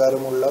SOP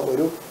പ്രകാരമുള്ള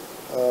ഒരു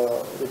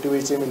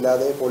വിട്ടുവീഴ്ചയും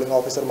ഇല്ലാതെ പോളിംഗ്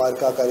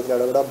ഓഫീസർമാർക്ക് ആ കാര്യത്തിൽ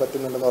ഇടപെടാൻ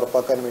പറ്റുന്നുണ്ടെന്ന്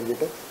ഉറപ്പാക്കാൻ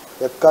വേണ്ടിയിട്ട്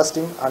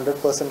വെബ്കാസ്റ്റിംഗ്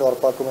 100%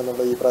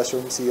 ഉറപ്പാക്കുമെന്നുള്ള ഈ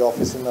പ്രാവശ്യവും CO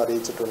ഓഫീസിൽ നിന്ന്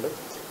അറിയിച്ചിട്ടുണ്ട്.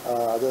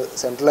 അത്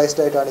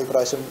സെൻട്രലൈസ്ഡ് ആയിട്ടാണ് ഈ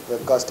പ്രാവശ്യം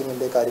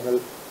വെബ്കാസ്റ്റിങ്ങിൻ്റെ കാര്യങ്ങൾ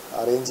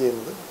അറേഞ്ച്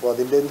ചെയ്യുന്നത്. അപ്പോൾ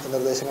അതിൻ്റെ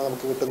നിർദ്ദേശങ്ങൾ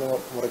നമുക്ക് കിട്ടുന്ന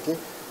മുറയ്ക്ക്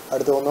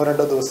അടുത്ത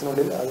 1-2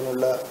 ദിവസത്തിനുള്ളിൽ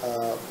അതിനുള്ള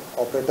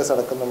ഓപ്പറേറ്റേഴ്സ്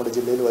അടക്കം നമ്മുടെ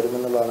ജില്ലയിൽ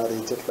വരുമെന്നുള്ളതാണ്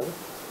അറിയിച്ചിട്ടുള്ളത്.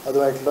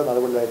 അതുമായിട്ടുള്ള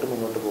നടപടികളായിട്ട്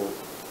മുന്നോട്ട് പോകും.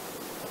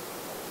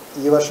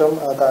 ഈ വർഷം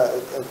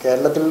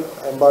കേരളത്തിൽ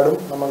എമ്പാടും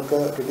നമ്മൾക്ക്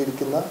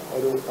കിട്ടിയിരിക്കുന്ന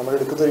നമ്മൾ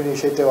എടുക്കുന്ന ഒരു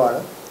ഇനീഷ്യേറ്റീവാണ്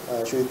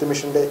ശുചിത്വ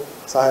മിഷൻ്റെ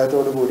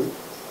സഹായത്തോടു കൂടി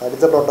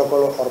ഹരിത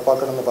പ്രോട്ടോക്കോൾ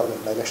ഉറപ്പാക്കണമെന്ന്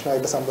പറഞ്ഞിട്ടുണ്ട്.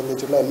 ഇലക്ഷനായിട്ട്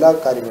സംബന്ധിച്ചുള്ള എല്ലാ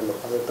കാര്യങ്ങളിലും,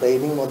 അത്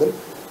ട്രെയിനിങ് മുതൽ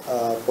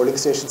പോളിംഗ്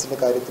സ്റ്റേഷൻസിൻ്റെ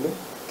കാര്യത്തിലും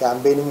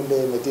ക്യാമ്പയിനിങ്ങിൻ്റെ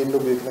മെറ്റീരിയൽ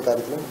ഉപയോഗിക്കുന്ന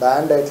കാര്യത്തിലും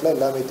ബാൻഡ് ആയിട്ടുള്ള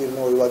എല്ലാ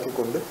മെറ്റീരിയലും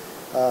ഒഴിവാക്കിക്കൊണ്ട്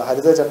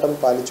ഹരിത ചട്ടം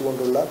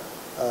പാലിച്ചുകൊണ്ടുള്ള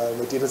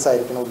മെറ്റീരിയൽസ്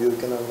ആയിരിക്കണം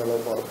ഉപയോഗിക്കുന്നത്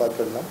എന്നുള്ളത്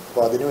ഉറപ്പാക്കിയിടണം.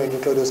 അപ്പോൾ അതിന്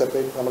വേണ്ടിയിട്ടുള്ള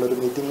സെപ്പറേറ്റ് നമ്മളൊരു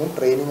മീറ്റിങ്ങും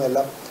ട്രെയിനിങ്ങും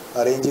എല്ലാം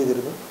അറേഞ്ച്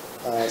ചെയ്തിരുന്നു.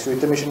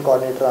 ശുചിത്വ മിഷൻ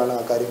കോർഡിനേറ്ററാണ്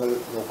ആ കാര്യങ്ങൾ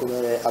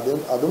നോക്കുന്നത്.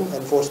 അതും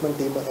enforcement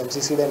team,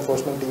 MCCയുടെ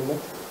enforcement team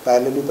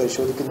parallelly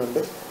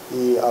പരിശോധിക്കുന്നുണ്ട്.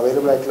 ഈ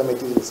അവൈലബിൾ ആയിട്ടുള്ള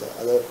മെറ്റീരിയൽസ്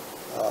അത്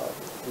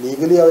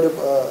ലീഗലി അവർ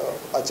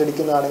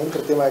അച്ചടിക്കുന്നതാണെങ്കിൽ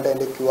കൃത്യമായിട്ട്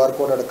അതിൻ്റെ QR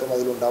കോഡ് അടക്കം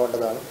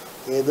അതിലുണ്ടാവേണ്ടതാണ്.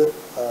 ഏത്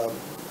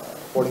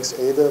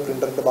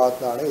പ്രിൻ്ററിൻ്റെ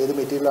ഭാഗത്തു നിന്നാണ് ഏത്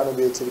മെറ്റീരിയലാണ്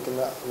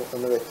ഉപയോഗിച്ചിരിക്കുന്നത്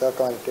എന്ന്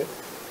വ്യക്തമാക്കാനായിട്ട്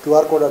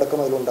QR കോഡ്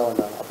അടക്കം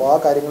അതിലുണ്ടാവേണ്ടതാണ്. അപ്പോൾ ആ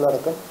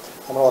കാര്യങ്ങളടക്കം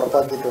നമ്മൾ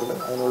ഉറപ്പാക്കിയിട്ടുണ്ട്.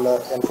 അതിനുള്ള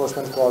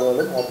എൻഫോഴ്സ്മെൻറ്റ്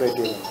സ്ക്വാഡുകളും ഓപ്പറേറ്റ്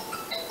ചെയ്യുന്നുണ്ട്.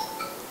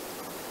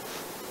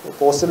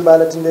 പോസ്റ്റൽ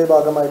ബാലറ്റിൻ്റെ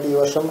ഭാഗമായിട്ട് ഈ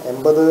വർഷം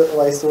 80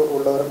 വയസ്സ്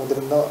ഉള്ളവർ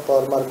മുതിർന്ന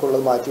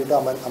പൗരന്മാർക്കുള്ളത് മാറ്റിയിട്ട്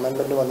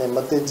അമെൻമെൻറ്റ് വന്ന്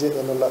 85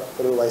 എന്നുള്ള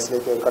ഒരു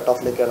വയസ്സിലേക്ക് കട്ട്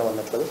ഓഫിലേക്കാണ്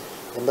വന്നിട്ടുള്ളത്.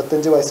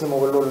 85 വയസ്സിന്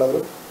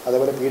മുകളിലുള്ളവരും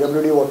അതേപോലെ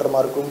PWD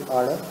വോട്ടർമാർക്കും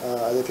ആണ്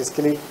അത്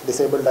ഫിസിക്കലി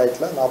ഡിസേബിൾഡ്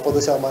ആയിട്ടുള്ള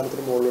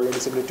 40% മുകളിലുള്ള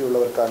ഡിസബിലിറ്റി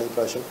ഉള്ളവർക്കാണ് ഈ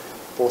പ്രാവശ്യം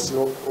പോസ്റ്റൽ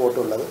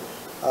വോട്ടുള്ളത്.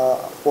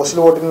 പോസ്റ്റൽ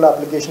വോട്ടിനുള്ള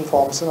ആപ്ലിക്കേഷൻ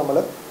ഫോംസ് നമ്മൾ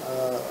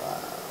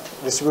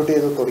ഡിസ്ട്രിബ്യൂട്ട്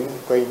ചെയ്ത്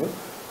കഴിഞ്ഞു.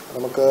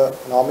 നമുക്ക്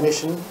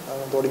നോമിനേഷൻ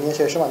തുടങ്ങിയ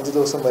ശേഷം 5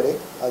 ദിവസം വരെ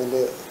അതിൽ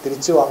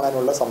തിരിച്ചു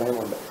വാങ്ങാനുള്ള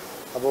സമയമുണ്ട്.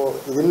 അപ്പോൾ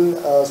ഇതിൽ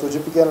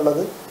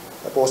സൂചിപ്പിക്കാനുള്ളത്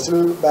പോസ്റ്റൽ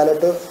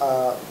ബാലറ്റ്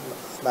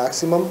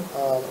മാക്സിമം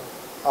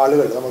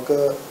ആളുകൾ നമുക്ക്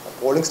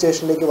പോളിംഗ്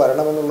സ്റ്റേഷനിലേക്ക്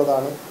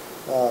വരണമെന്നുള്ളതാണ്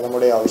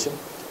നമ്മുടെ ആവശ്യം.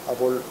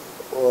 അപ്പോൾ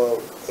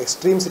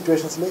എക്സ്ട്രീം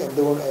സിറ്റുവേഷൻസിൽ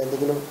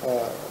എന്തെങ്കിലും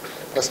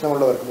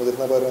പ്രശ്നമുള്ളവർക്ക്,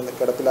 മുതിർന്ന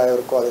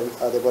കിടപ്പിലായവർക്കോ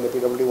അതേപോലെ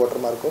PWD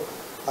വോട്ടർമാർക്കോ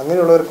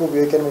അങ്ങനെയുള്ളവർക്ക്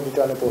ഉപയോഗിക്കാൻ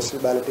വേണ്ടിയിട്ടാണ് പോസ്റ്റൽ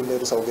ബാലറ്റിൻ്റെ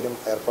ഒരു സൗകര്യം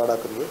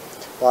ഏർപ്പാടാക്കുന്നത്.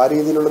 അപ്പോൾ ആ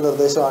രീതിയിലുള്ള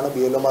നിർദ്ദേശമാണ്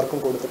BLOമാർക്കും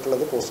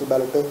കൊടുത്തിട്ടുള്ളത്. പോസ്റ്റൽ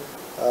ബാലറ്റ്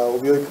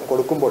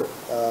കൊടുക്കുമ്പോൾ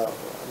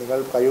നിങ്ങൾ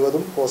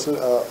കഴിവതും പോസ്റ്റൽ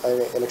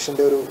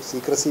ഇലക്ഷൻ്റെ ഒരു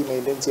സീക്രസി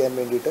മെയിൻറ്റെയിൻ ചെയ്യാൻ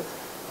വേണ്ടിയിട്ട്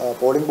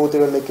പോളിംഗ്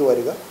ബൂത്തുകളിലേക്ക്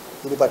വരിക.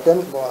 ഇനി പറ്റാൻ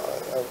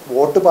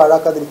വോട്ട്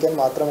പാഴാക്കാതിരിക്കാൻ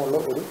മാത്രമുള്ള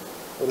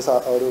ഒരു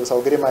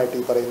സൗകര്യമായിട്ട്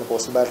ഈ പറയുന്ന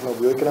പോസ്റ്റൽ ബാലറ്റിനെ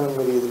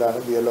ഉപയോഗിക്കണമെന്ന രീതിയിലാണ്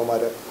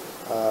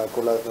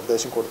BLOമാർക്കുള്ള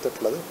നിർദ്ദേശം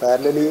കൊടുത്തിട്ടുള്ളത്.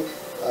 പാരലലി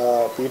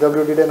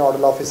PWDയുടെ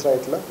നോഡൽ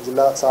ഓഫീസറായിട്ടുള്ള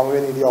ജില്ലാ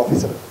സാമൂഹ്യനീതി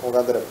ഓഫീസർ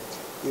മുഖാന്തരം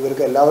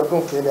ഇവർക്ക് എല്ലാവർക്കും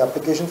ഇതിൻ്റെ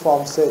ആപ്ലിക്കേഷൻ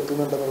ഫോംസ്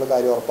എത്തുന്നുണ്ടെന്നുള്ള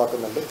കാര്യം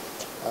ഉറപ്പാക്കുന്നുണ്ട്.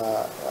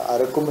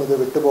 ആർക്കും ഇത്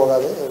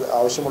വിട്ടുപോകാതെ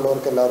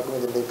ആവശ്യമുള്ളവർക്ക് എല്ലാവർക്കും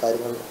ഇതിൻ്റെ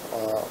കാര്യങ്ങൾ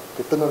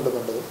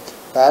കിട്ടുന്നുണ്ടെന്നുള്ളത്.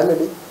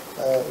 പാരലലി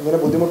ഇങ്ങനെ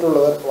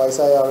ബുദ്ധിമുട്ടുള്ളവർ,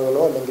 വയസ്സായ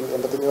ആളുകളോ അല്ലെങ്കിൽ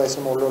 85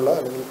 വയസ്സിന് മുകളിലുള്ള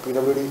അല്ലെങ്കിൽ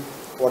PWD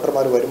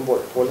വോട്ടർമാർ വരുമ്പോൾ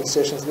പോളിംഗ്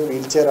സ്റ്റേഷൻസിൽ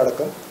വീൽ ചെയർ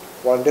അടക്കം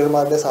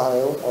വോളണ്ടിയർമാരുടെ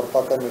സഹായവും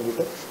ഉറപ്പാക്കാൻ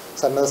വേണ്ടിയിട്ട്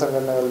സന്നദ്ധ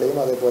സംഘടനകളുടെയും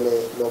അതേപോലെ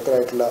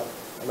ലോക്കലായിട്ടുള്ള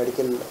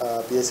മെഡിക്കൽ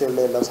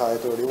PSCകളുടെ എല്ലാം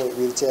സഹായത്തോടെ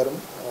വീൽ ചെയറും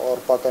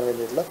ഉറപ്പാക്കാൻ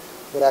വേണ്ടിയിട്ടുള്ള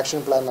ഒരു ആക്ഷൻ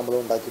പ്ലാൻ നമ്മൾ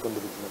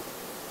ഉണ്ടാക്കിക്കൊണ്ടിരിക്കുന്നത്.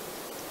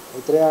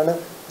 ഇത്രയാണ്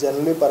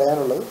ജനറലി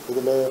പറയാനുള്ളത്.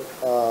 ഇതിൽ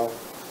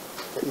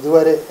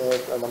ഇതുവരെ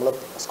നമ്മൾ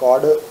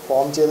സ്ക്വാഡ്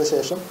ഫോം ചെയ്ത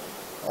ശേഷം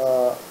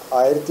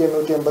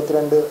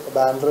 1882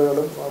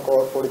 ബാനറുകളും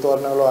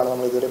കൊടിത്തോരണങ്ങളുമാണ്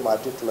നമ്മൾ ഇതുവരെ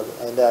മാറ്റിയിട്ടുള്ളത്.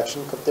 അതിൻ്റെ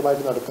ആക്ഷൻ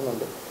കൃത്യമായിട്ട്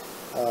നടക്കുന്നുണ്ട്.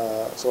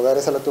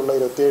 സ്വകാര്യ സ്ഥലത്തുള്ള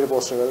 27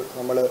 പോസ്റ്ററുകൾ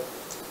നമ്മൾ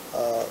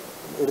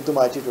എടുത്തു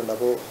മാറ്റിയിട്ടുണ്ട്.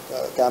 അപ്പോൾ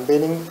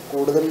ക്യാമ്പയിനിങ്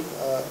കൂടുതൽ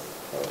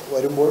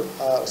വരുമ്പോൾ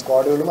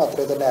സ്ക്വാഡുകളും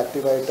അത്രയും തന്നെ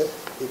ആക്റ്റീവായിട്ട്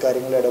ഈ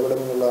കാര്യങ്ങൾ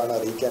ഇടപെടുമെന്നുള്ളതാണ്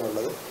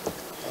അറിയിക്കാനുള്ളത്.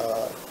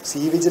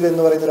 CVGIL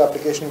എന്ന് പറയുന്ന ഒരു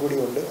ആപ്ലിക്കേഷൻ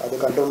കൂടിയുണ്ട്. അത്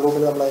കൺട്രോൾ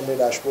റൂമിൽ നമ്മൾ അതിൻ്റെ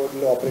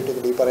ഡാഷ്ബോർഡിൽ ഓപ്പറേറ്റ്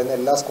ചെയ്തിട്ട് ഈ പറയുന്ന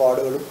എല്ലാ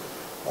സ്ക്വാഡുകളും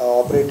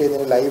ഓപ്പറേറ്റ്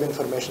ചെയ്യുന്നതിന് ലൈവ്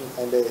ഇൻഫർമേഷൻ,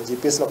 അതിൻ്റെ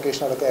GPS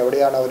ലൊക്കേഷൻ അടക്കം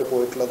എവിടെയാണ് അവർ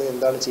പോയിട്ടുള്ളത്,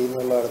 എന്താണ്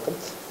ചെയ്യുന്നതെന്നുള്ളതടക്കം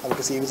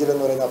നമുക്ക് CVGIL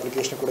എന്ന് പറയുന്ന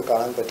ആപ്ലിക്കേഷനിൽ കൂടി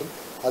കാണാൻ പറ്റും.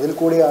 അതിൽ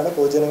കൂടിയാണ്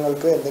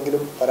പൊതുജനങ്ങൾക്ക്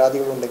എന്തെങ്കിലും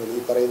പരാതികളുണ്ടെങ്കിൽ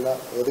ഈ പറയുന്ന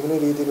ഏതെങ്കിലും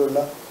രീതിയിലുള്ള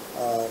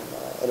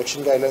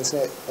ഇലക്ഷൻ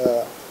ഗൈഡ്ലൈൻസിന്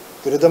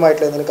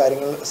വിരുദ്ധമായിട്ടുള്ള എന്തെങ്കിലും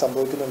കാര്യങ്ങൾ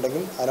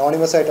സംഭവിക്കുന്നുണ്ടെങ്കിൽ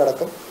അനോണിമസ്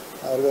ആയിട്ടടക്കം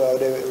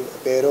അവരുടെ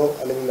പേരോ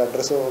അല്ലെങ്കിൽ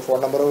അഡ്രസ്സോ ഫോൺ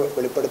നമ്പറോ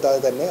വെളിപ്പെടുത്താതെ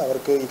തന്നെ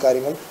അവർക്ക് ഈ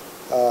കാര്യങ്ങൾ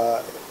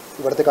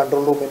ഇവിടുത്തെ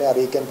കൺട്രോൾ റൂമിനെ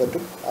അറിയിക്കാൻ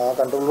പറ്റും. ആ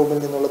കൺട്രോൾ റൂമിൽ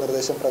നിന്നുള്ള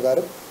നിർദ്ദേശം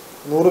പ്രകാരം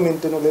 100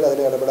 മിനിറ്റിനുള്ളിൽ അതിൽ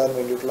ഇടപെടാൻ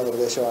വേണ്ടിയിട്ടുള്ള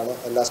നിർദ്ദേശമാണ്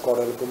എല്ലാ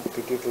സ്ക്വാഡുകൾക്കും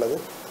കിട്ടിയിട്ടുള്ളത്.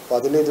 അപ്പോൾ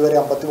അതിൽ ഇതുവരെ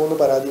 53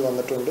 പരാതി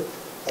വന്നിട്ടുണ്ട്.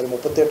 അതിൽ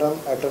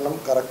 38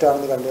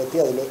 കറക്റ്റാണെന്ന് കണ്ടെത്തി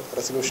അതിൽ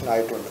റെസൊല്യൂഷൻ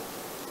ആയിട്ടുണ്ട്.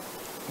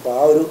 അപ്പോൾ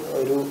ആ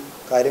ഒരു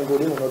കാര്യം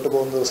കൂടി മുന്നോട്ട്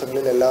പോകുന്ന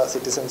ദിവസങ്ങളിൽ എല്ലാ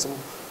സിറ്റിസൺസും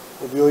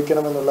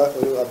ഉപയോഗിക്കണമെന്നുള്ള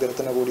ഒരു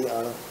അഭ്യർത്ഥന കൂടി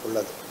ആണ്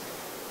ഉള്ളത്.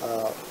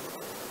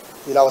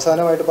 ഇതിൽ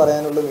അവസാനമായിട്ട്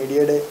പറയാനുള്ള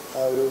മീഡിയയുടെ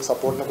ഒരു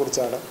സപ്പോർട്ടിനെ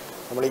കുറിച്ചാണ്.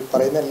 നമ്മൾ ഈ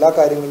പറയുന്ന എല്ലാ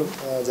കാര്യങ്ങളും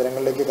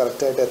ജനങ്ങളിലേക്ക്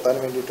കറക്റ്റായിട്ട് എത്താൻ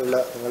വേണ്ടിയിട്ടുള്ള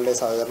നിങ്ങളുടെ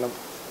സഹകരണം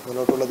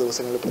മുന്നോട്ടുള്ള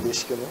ദിവസങ്ങളിൽ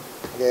പ്രതീക്ഷിക്കുന്നു.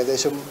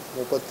 ഏകദേശം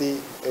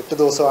 38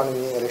 ദിവസമാണ്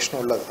ഇനി ഇലക്ഷൻ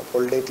ഉള്ളത്,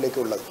 പോൾ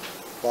ഡേറ്റിലേക്കുള്ളത്.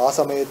 അപ്പോൾ ആ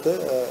സമയത്ത്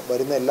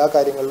വരുന്ന എല്ലാ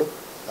കാര്യങ്ങളിലും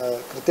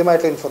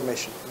കൃത്യമായിട്ടുള്ള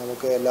ഇൻഫർമേഷൻ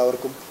നമുക്ക്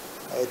എല്ലാവർക്കും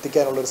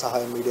എത്തിക്കാനുള്ളൊരു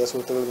സഹായം മീഡിയ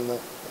സുഹൃത്തുക്കളിൽ നിന്ന്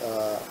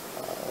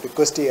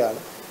റിക്വസ്റ്റ്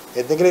ചെയ്യുകയാണ്.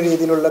 എന്തെങ്കിലും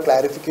രീതിയിലുള്ള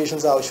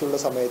ക്ലാരിഫിക്കേഷൻസ് ആവശ്യമുള്ള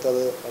സമയത്ത്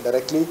അത്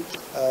ഡയറക്റ്റ്ലി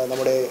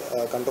നമ്മുടെ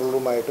കൺട്രോൾ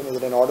റൂമായിട്ടും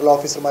ഇതിൻ്റെ നോഡൽ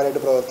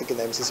ഓഫീസർമാരായിട്ട്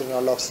പ്രവർത്തിക്കുന്ന MCC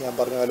നോഡൽ ഓഫീസർ ഞാൻ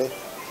പറഞ്ഞ പോലെ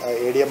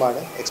ADM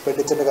ആണ്.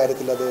 എക്സ്പെൻഡിച്ചറിൻ്റെ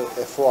കാര്യത്തിൽ അത്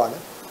FO ആണ്.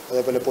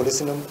 അതേപോലെ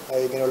പോലീസിനും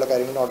ഇങ്ങനെയുള്ള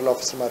കാര്യങ്ങൾ നോഡൽ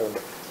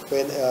ഓഫീസർമാരുണ്ട്. അപ്പോൾ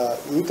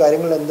ഈ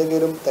കാര്യങ്ങളിൽ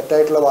എന്തെങ്കിലും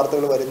തെറ്റായിട്ടുള്ള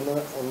വാർത്തകൾ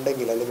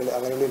വരുന്നുണ്ടെങ്കിൽ അല്ലെങ്കിൽ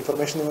അങ്ങനെയുള്ള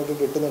ഇൻഫർമേഷൻ നിങ്ങൾക്ക്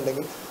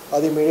കിട്ടുന്നുണ്ടെങ്കിൽ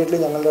അത് ഇമ്മീഡിയറ്റ്ലി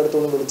ഞങ്ങളുടെ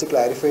അടുത്തൊന്ന് വിളിച്ച്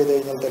ക്ലാരിഫൈ ചെയ്ത്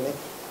കഴിഞ്ഞാൽ തന്നെ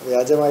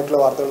വ്യാജമായിട്ടുള്ള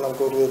വാർത്തകൾ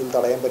നമുക്ക് ഒരു വിധത്തിൽ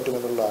തടയാൻ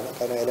പറ്റുമെന്നുള്ളതാണ്.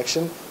 കാരണം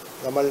ഇലക്ഷൻ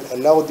നമ്മൾ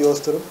എല്ലാ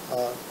ഉദ്യോഗസ്ഥരും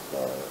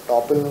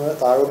ടോപ്പിൽ നിന്ന്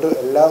താഴോട്ട്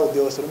എല്ലാ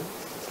ഉദ്യോഗസ്ഥരും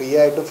ഫ്രീ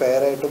ആയിട്ടും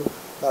ഫെയർ ആയിട്ടും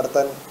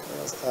നടത്താൻ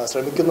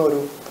ശ്രമിക്കുന്ന ഒരു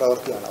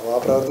പ്രവൃത്തിയാണ്. അപ്പോൾ ആ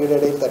പ്രവൃത്തിയുടെ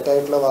ഇടയിൽ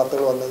തെറ്റായിട്ടുള്ള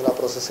വാർത്തകൾ വന്നെങ്കിൽ ആ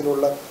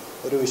പ്രോസസ്സിലുള്ള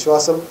ഒരു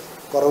വിശ്വാസം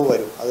കുറവ്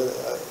വരും. അത്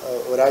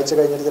ഒരാഴ്ച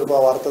കഴിഞ്ഞിട്ട് ചിലപ്പോൾ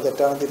ആ വാർത്ത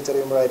തെറ്റാണെന്ന്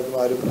തിരിച്ചറിയുമ്പോഴായിരിക്കും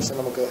ആ ഒരു പ്രശ്നം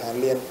നമുക്ക്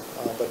ഹാൻഡിൽ ചെയ്യാൻ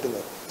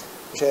പറ്റുന്നത്.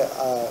 പക്ഷേ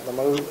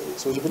നമ്മൾ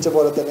സൂചിപ്പിച്ച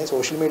പോലെ തന്നെ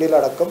സോഷ്യൽ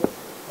മീഡിയയിലടക്കം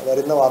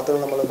വരുന്ന വാർത്തകൾ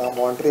നമ്മൾ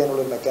മോണിറ്റർ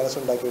ചെയ്യാനുള്ളൊരു മെക്കാനിസം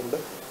ഉണ്ടാക്കിയിട്ടുണ്ട്.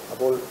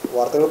 അപ്പോൾ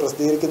വാർത്തകൾ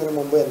പ്രസിദ്ധീകരിക്കുന്നതിന്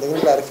മുമ്പ്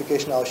എന്തെങ്കിലും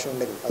ക്ലാരിഫിക്കേഷൻ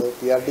ആവശ്യമുണ്ടെങ്കിൽ അത്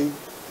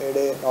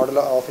PRDയുടെ നോഡൽ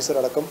ഓഫീസർ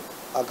അടക്കം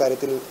ആ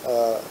കാര്യത്തിൽ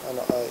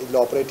ഇതിൽ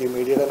ഓപ്പറേറ്റ് ചെയ്യും.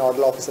 മീഡിയയുടെ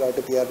നോഡൽ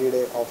ഓഫീസറായിട്ട്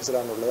PRDയുടെ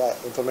ഓഫീസറാണുള്ളത്,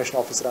 ഇൻഫർമേഷൻ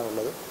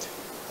ഓഫീസറാണുള്ളത്.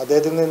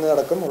 അദ്ദേഹത്തിൽ നിന്ന്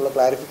അടക്കം ഉള്ള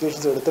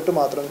ക്ലാരിഫിക്കേഷൻസ് എടുത്തിട്ട്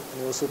മാത്രം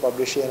ന്യൂസ്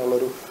പബ്ലിഷ്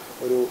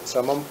ചെയ്യാനുള്ളൊരു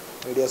ശ്രമം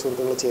മീഡിയ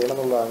സുഹൃത്തുക്കൾ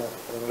ചെയ്യണമെന്നുള്ളതാണ്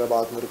നിങ്ങളുടെ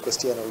ഭാഗത്ത് നിന്ന്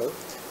റിക്വസ്റ്റ് ചെയ്യാനുള്ളത്.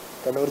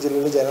 കണ്ണൂർ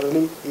ജില്ലയിൽ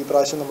ജനറലി ഈ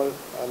പ്രാവശ്യം നമ്മൾ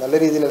നല്ല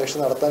രീതിയിൽ ഇലക്ഷൻ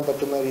നടത്താൻ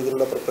പറ്റുന്ന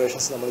രീതിയിലുള്ള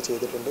പ്രിപ്പറേഷൻസ് നമ്മൾ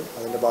ചെയ്തിട്ടുണ്ട്.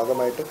 അതിൻ്റെ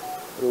ഭാഗമായിട്ട്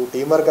ഒരു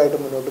ടീം വർക്കായിട്ട്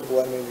മുന്നോട്ട്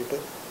പോകാൻ വേണ്ടിയിട്ട്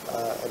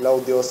എല്ലാ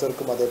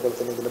ഉദ്യോഗസ്ഥർക്കും അതേപോലെ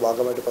തന്നെ ഇതിൻ്റെ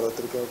ഭാഗമായിട്ട്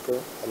പ്രവർത്തിക്കുന്നവർക്ക്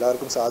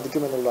എല്ലാവർക്കും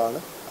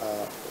സാധിക്കുമെന്നുള്ളതാണ്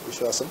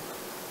വിശ്വാസം.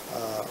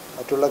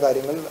 മറ്റുള്ള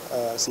കാര്യങ്ങൾ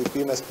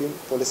CPയും SPയും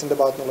പോലീസിൻ്റെ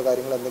ഭാഗത്തുനിന്നുള്ള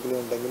കാര്യങ്ങൾ എന്തെങ്കിലും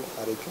ഉണ്ടെങ്കിൽ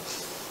അറിയിക്കും.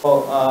 അപ്പോൾ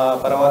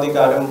പരമാവധി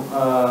കാര്യം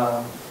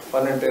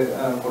പറഞ്ഞിട്ട്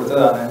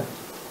കൊടുത്തതാണ്.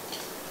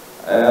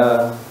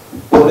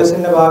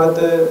 പോലീസിൻ്റെ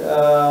ഭാഗത്ത്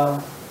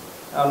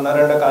ഒന്ന്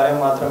രണ്ട് കാര്യം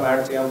മാത്രം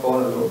ആഡ് ചെയ്യാൻ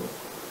പോകുന്നുള്ളൂ.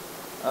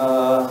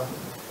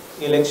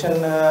 ഇലക്ഷൻ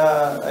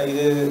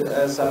ഇത്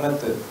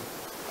സമയത്ത്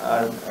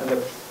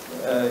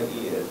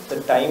the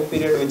time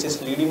period which is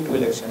leading to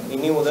election,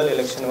 ഇനി മുതൽ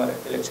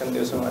ഇലക്ഷൻ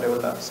ദിവസം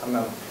വരെയുള്ള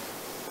സമയം,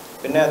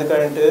 പിന്നെ അത്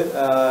കഴിഞ്ഞിട്ട്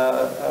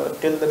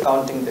till the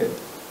counting date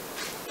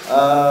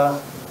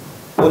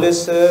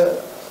police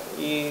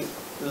ഈ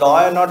ലോ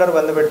ആൻഡ് ഓർഡർ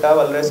ബന്ധപ്പെട്ട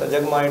വളരെ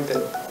സജഗമായിട്ട്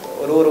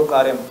ഒരു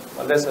കാര്യം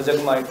വളരെ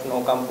സജഗമായിട്ട്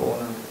നോക്കാൻ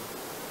പോകുന്നുണ്ട്.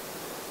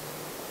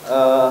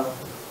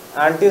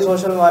 ആൻറ്റി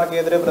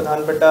സോഷ്യൽമാർക്കെതിരെ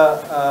പ്രധാനപ്പെട്ട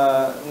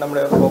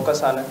നമ്മുടെ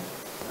ഫോക്കസാണ്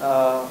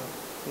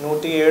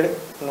 107,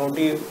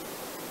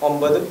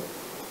 109,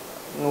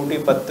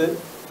 110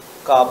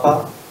 കാപ്പ,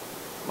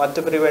 മറ്റ്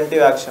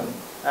പ്രിവെൻറ്റീവ്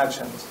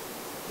ആക്ഷൻസ്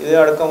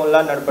ഇതടക്കമുള്ള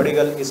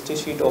നടപടികൾ, ഹിസ്റ്ററി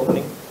ഷീറ്റ്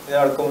ഓപ്പണിംഗ്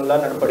ഇതടക്കമുള്ള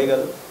നടപടികൾ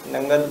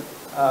ഞങ്ങൾ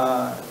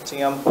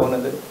ചെയ്യാൻ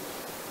പോകുന്നത്.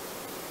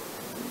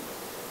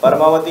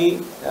 പരമാവധി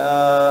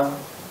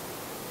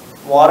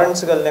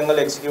വാറൻറ്റ്സുകൾ ഞങ്ങൾ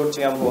എക്സിക്യൂട്ട്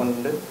ചെയ്യാൻ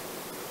പോകുന്നുണ്ട്.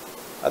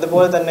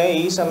 അതുപോലെ തന്നെ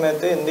ഈ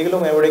സമയത്ത്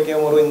എന്തെങ്കിലും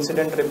എവിടേക്കും ഒരു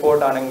ഇൻസിഡൻറ്റ്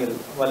റിപ്പോർട്ട് ആണെങ്കിൽ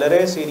വളരെ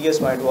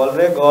സീരിയസ് ആയിട്ട്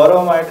വളരെ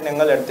ഗൗരവമായിട്ട്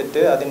ഞങ്ങൾ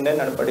എടുത്തിട്ട് അതിൻ്റെ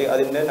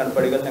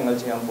നടപടികൾ ഞങ്ങൾ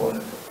ചെയ്യാൻ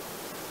പോകുന്നുണ്ട്.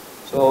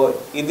 സോ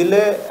ഇതിൽ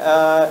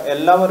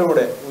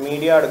എല്ലാവരുടെ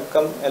മീഡിയ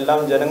അടക്കം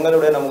എല്ലാം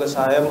ജനങ്ങളുടെ നമുക്ക്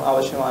സഹായം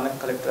ആവശ്യമാണ്.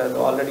 കളക്ടർ അത്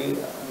ഓൾറെഡി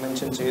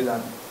മെൻഷൻ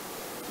ചെയ്തതാണ്.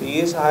 ഈ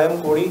സഹായം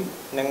കൂടി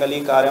ഞങ്ങൾ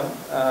ഈ കാര്യം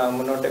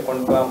മുന്നോട്ട്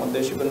കൊണ്ടുപോകാൻ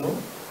ഉദ്ദേശിക്കുന്നു.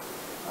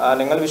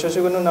 ഞങ്ങൾ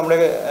വിശ്വസിക്കുന്നു നമ്മുടെ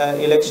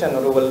ഇലക്ഷൻ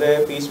ഒരു വളരെ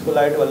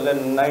പീസ്ഫുള്ളായിട്ട് വളരെ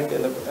നന്നായിട്ട്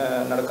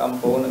നടക്കാൻ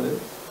പോകുന്നത്.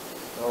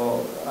 So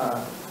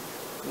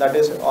that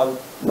is all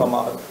from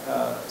our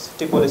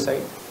city police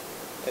side,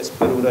 SP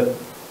rural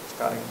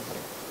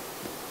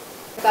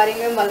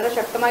കാര്യങ്ങളും വളരെ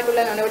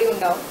ശക്തമായിട്ടുള്ള നടപടി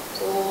ഉണ്ടാവും.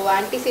 So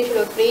anti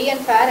social free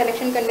and fair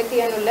election conduct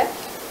ചെയ്യാനുള്ള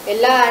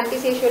എല്ലാ ആൻറ്റി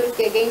സോഷ്യൽ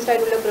എഗെയിൻസ്റ്റ്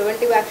ആയിട്ടുള്ള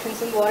പ്രിവെൻറ്റീവ്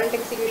ആക്ഷൻസും വാറണ്ട്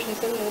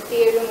എക്സിക്യൂഷൻസും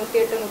 107,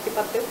 108,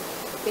 110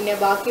 പിന്നെ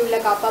ബാക്കിയുള്ള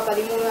കാപ്പ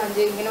 13,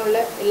 5 ഇങ്ങനെയുള്ള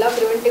എല്ലാ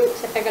പ്രിവെൻറ്റീവ്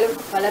ചട്ടങ്ങളും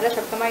വളരെ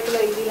ശക്തമായിട്ടുള്ള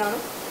രീതിയിലാണ്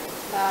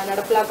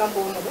നടപ്പിലാക്കാൻ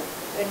പോകുന്നത്.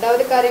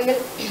 രണ്ടാമത്തെ കാര്യങ്ങൾ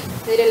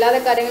ഇതിലെല്ലാത്ത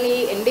കാര്യങ്ങൾ ഈ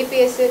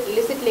NDPS,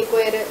 illicit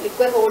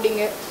liquor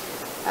hoarding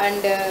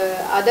and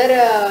other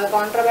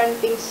contraband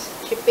things,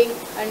 shipping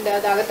and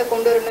അത് അകത്ത്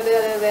കൊണ്ടുവരുന്നത്,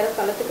 അത് വേറെ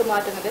സ്ഥലത്തേക്ക്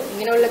മാറ്റുന്നത്,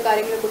 ഇങ്ങനെയുള്ള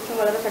കാര്യങ്ങളെക്കുറിച്ചും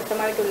വളരെ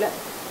ശക്തമായിട്ടുള്ള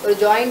ഒരു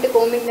ജോയിൻറ്റ്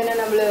കോമ്പിംഗ് തന്നെ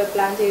നമ്മൾ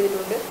പ്ലാൻ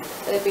ചെയ്തിട്ടുണ്ട്.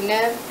 പിന്നെ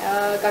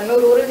കണ്ണൂർ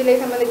റൂറൽ ജില്ലയെ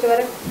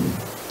സംബന്ധിച്ചവരെ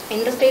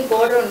ഇന്റർസ്റ്റേറ്റ്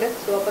ബോർഡർ ഉണ്ട്.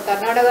 സോ അപ്പോൾ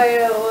കർണാടക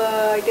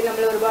ആയിട്ട്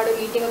നമ്മൾ ഒരുപാട്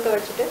മീറ്റിംഗ് ഒക്കെ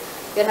വെച്ചിട്ട്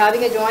V are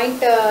having A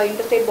joint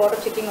interstate border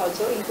checking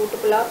also in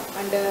Koottupuzha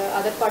and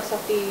other parts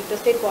of the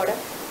interstate border.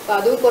 അപ്പോൾ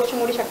അതും കുറച്ചും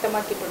കൂടി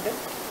ശക്തമാക്കിയിട്ടുണ്ട്.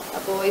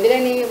 അപ്പോൾ ഇതിൽ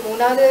ഇനി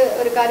മൂന്നാമത്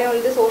ഒരു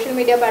കാര്യമുള്ളത് സോഷ്യൽ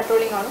മീഡിയ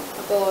പാട്രോളിംഗ് ആണ്.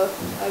 അപ്പോൾ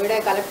ഇവിടെ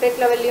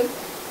കളക്ടറേറ്റ് ലെവലിലും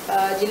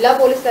ജില്ലാ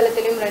പോലീസ്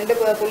തലത്തിലും 2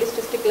 പോലീസ്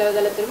ഡിസ്ട്രിക്ട്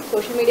തലത്തിലും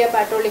സോഷ്യൽ മീഡിയ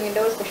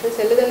പാട്രോളിങ്ങിൻ്റെ ഒരു സ്പെഷ്യൽ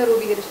സെല്ല് തന്നെ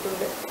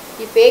രൂപീകരിച്ചിട്ടുണ്ട്.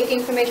 ഈ ഫേക്ക്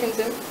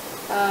ഇൻഫർമേഷൻസും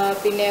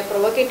പിന്നെ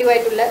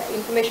പ്രൊവോക്കേറ്റീവായിട്ടുള്ള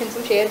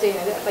ഇൻഫർമേഷൻസും ഷെയർ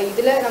ചെയ്യുന്നത്. അപ്പോൾ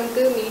ഇതിൽ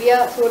നമുക്ക് മീഡിയ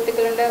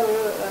സുഹൃത്തുക്കളുടെ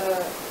ഒരു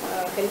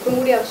ഹെൽപ്പും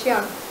കൂടി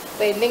ആവശ്യമാണ്.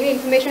 അപ്പോൾ എന്തെങ്കിലും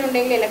ഇൻഫർമേഷൻ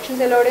ഉണ്ടെങ്കിൽ ഇലക്ഷൻ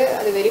സെല്ലോട്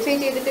അത് വെരിഫൈ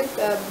ചെയ്തിട്ട്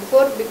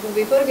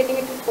ബിഫോർ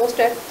ഗെറ്റിംഗ് ഇറ്റ്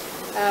പോസ്റ്റഡ്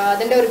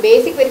അതിൻ്റെ ഒരു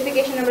ബേസിക്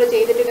വെരിഫിക്കേഷൻ നമ്മൾ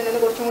ചെയ്തിട്ടിരുന്നത്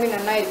കുറച്ചും കൂടി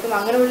നന്നായിരിക്കും.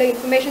 അങ്ങനെയുള്ള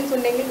ഇൻഫർമേഷൻസ്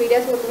ഉണ്ടെങ്കിൽ മീഡിയ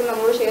സുഹൃത്തുക്കൾ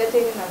നമ്മളോട് ഷെയർ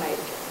ചെയ്യുന്നത്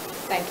നന്നായിരിക്കും.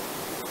 Thank you.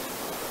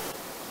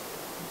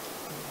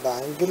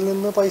 ബാങ്കിൽ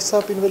നിന്ന് പൈസ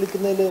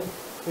പിൻവലിക്കുന്നതിൽ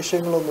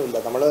വിഷയങ്ങളൊന്നുമില്ല.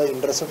 നമ്മൾ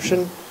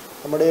ഇൻ്റർസെപ്ഷൻ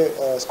നമ്മുടെ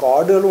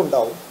സ്ക്വാഡുകളും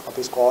ഉണ്ടാവും. അപ്പോൾ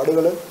ഈ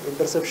സ്ക്വാഡുകൾ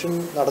ഇൻ്റർസെപ്ഷൻ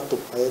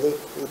നടത്തും. അതായത്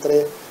ഇത്ര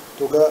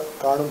തുക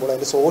കാണുമ്പോൾ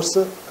അതിൻ്റെ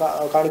സോഴ്സ്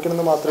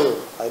കാണിക്കണമെന്ന് മാത്രമേ ഉള്ളൂ.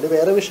 അതിൽ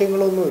വേറെ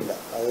വിഷയങ്ങളൊന്നുമില്ല.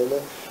 അതിൽ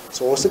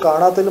സോഴ്സ്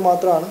കാണാത്തതിൽ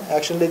മാത്രമാണ്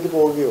ആക്ഷനിലേക്ക്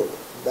പോവുകയുള്ളൂ.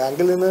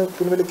 ബാങ്കിൽ നിന്ന്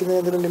പിൻവലിക്കുന്നതിന്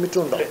എന്തെങ്കിലും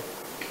ലിമിറ്റുണ്ടോ?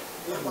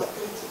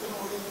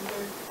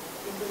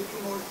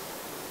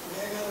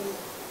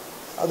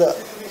 അത്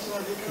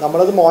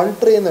നമ്മളത്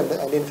മോണിറ്റർ ചെയ്യുന്നുണ്ട്.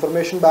 അതിൻ്റെ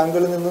ഇൻഫർമേഷൻ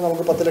ബാങ്കുകളിൽ നിന്ന്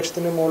നമുക്ക് 10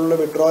 ലക്ഷത്തിന് മുകളിൽ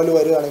വിഡ്രോവൽ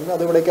വരികയാണെങ്കിൽ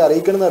അത് ഇവിടേക്ക്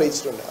അറിയിക്കണമെന്ന്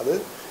അറിയിച്ചിട്ടുണ്ട്. അത്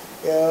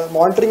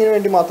മോണിറ്ററിങ്ങിന്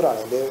വേണ്ടി മാത്രമാണ്.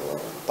 അതിൻ്റെ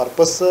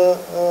പർപ്പസ്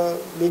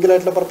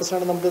ലീഗലായിട്ടുള്ള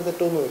പർപ്പസിനാണ്. നമുക്ക്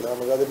തെറ്റൊന്നുമില്ല.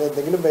 നമുക്ക് അതിൻ്റെ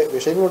എന്തെങ്കിലും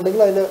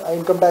വിഷയങ്ങളുണ്ടെങ്കിൽ അതിൽ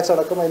ഇൻകം ടാക്സ്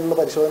അടക്കം അതിനുള്ള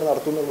പരിശോധന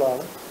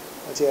നടത്തുന്നുള്ളതാണ്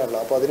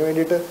ചെയ്യാനുള്ളത്. അപ്പോൾ അതിന്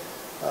വേണ്ടിയിട്ട്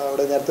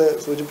ഇവിടെ നേരത്തെ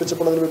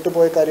സൂചിപ്പിച്ചപ്പോൾ അതിൽ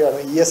വിട്ടുപോയ കാര്യമാണ്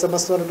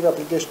ESMS എന്ന് പറഞ്ഞിട്ടൊരു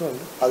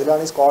ആപ്ലിക്കേഷനുണ്ട്.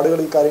 അതിലാണ് ഈ സ്ക്വാഡുകൾ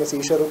ഈ കാര്യം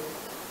സീഷറും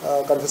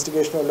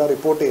കൺഫിസ്റ്റിക്കേഷനും എല്ലാം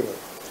റിപ്പോർട്ട് ചെയ്യുന്നത്.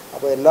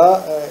 അപ്പോൾ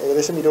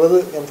ഏകദേശം 20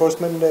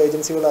 എൻഫോഴ്സ്മെൻറ്റ്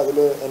ഏജൻസികൾ അതിൽ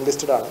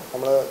എൻലിസ്റ്റഡ് ആണ്.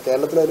 നമ്മൾ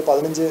കേരളത്തിൽ അതിൽ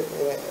 15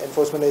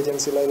 എൻഫോഴ്സ്മെൻറ്റ്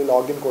ഏജൻസികൾ അതിൽ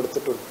ലോഗിൻ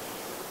കൊടുത്തിട്ടുണ്ട്.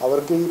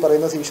 അവർക്ക് ഈ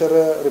പറയുന്ന സീഷർ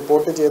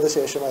റിപ്പോർട്ട് ചെയ്ത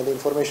ശേഷം അതിൻ്റെ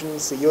ഇൻഫർമേഷൻ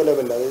CO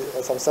ലെവലിൽ, അത്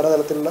സംസ്ഥാന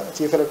തലത്തിലുള്ള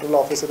ചീഫ് ഇലക്ടറൽ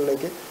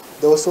ഓഫീസറിലേക്ക്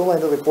ദിവസവും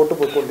അതിൻ്റെ റിപ്പോർട്ട്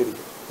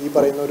പോയിക്കൊണ്ടിരിക്കും. ഈ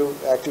പറയുന്ന ഒരു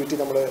ആക്ടിവിറ്റി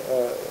നമ്മൾ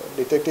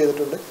ഡിറ്റക്ട്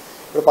ചെയ്തിട്ടുണ്ട്.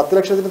 ഒരു 10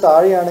 ലക്ഷത്തിന്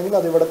താഴെയാണെങ്കിൽ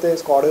അത് ഇവിടുത്തെ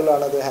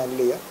സ്ക്വാഡുകളാണ് അത് ഹാൻഡിൽ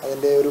ചെയ്യുക.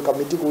 അതിൻ്റെ ഒരു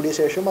കമ്മിറ്റി കൂടിയ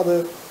ശേഷം അത്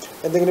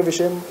എന്തെങ്കിലും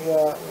വിഷയം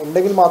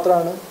ഉണ്ടെങ്കിൽ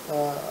മാത്രമാണ്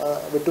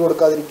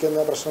വിട്ടുകൊടുക്കാതിരിക്കുന്ന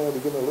പ്രശ്നം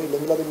ഉദിക്കുന്നുള്ളൂ.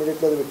 ഇല്ലെങ്കിൽ അത്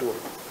ഇമ്മീഡിയറ്റ്ലി അത്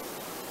വിട്ടുകൊടുക്കും.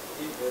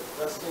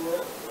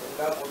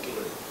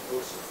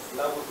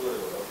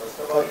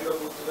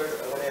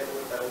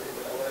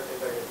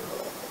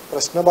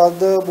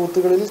 പ്രശ്നബാധിത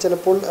ബൂത്തുകളിൽ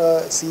ചിലപ്പോൾ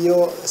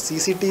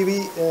CCTV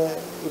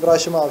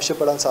ഇപ്രാവശ്യം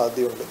ആവശ്യപ്പെടാൻ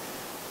സാധ്യതയുണ്ട്.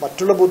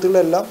 മറ്റുള്ള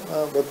ബൂത്തുകളിലെല്ലാം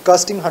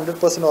വെബ്കാസ്റ്റിംഗ്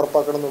 100%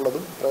 ഉറപ്പാക്കണം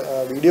എന്നുള്ളതും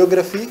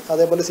വീഡിയോഗ്രഫി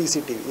അതേപോലെ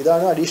CCTV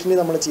ഇതാണ് അഡീഷണലി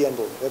നമ്മൾ ചെയ്യാൻ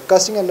പോകുന്നത്.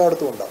 വെബ്കാസ്റ്റിംഗ്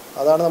എല്ലായിടത്തും ഉണ്ടാകും.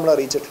 അതാണ് നമ്മൾ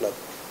അറിയിച്ചിട്ടുള്ളത്.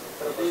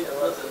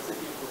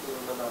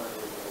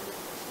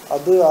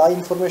 അത് ആ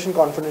ഇൻഫർമേഷൻ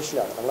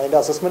കോൺഫിഡൻഷ്യലാണ്. നമ്മൾ അതിൻ്റെ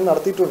അസസ്മെൻറ്റ്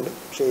നടത്തിയിട്ടുണ്ട്.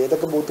 പക്ഷേ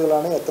ഏതൊക്കെ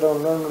ബൂത്തുകളാണ് എത്ര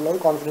ഉണ്ടെന്നുള്ളത്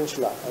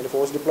കോൺഫിഡൻഷ്യലാണ്. അതിൻ്റെ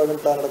ഫോഴ്സ്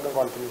ഡിപ്ലോയ്മെൻറ്റ് പ്ലാൻ അടക്കം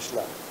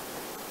കോൺഫിഡൻഷ്യലാണ്.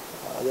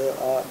 അത്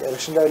ആ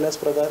ഇലക്ഷൻ ഗൈഡ്ലൈൻസ്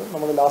പ്രകാരം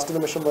നമ്മൾ ലാസ്റ്റ്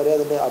നിമിഷം വരെ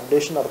അതിൻ്റെ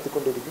അപ്ഡേഷൻ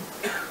നടത്തിക്കൊണ്ടിരിക്കും.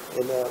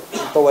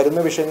 ഇപ്പോൾ വരുന്ന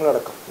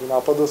വിഷയങ്ങളടക്കം ഈ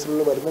 40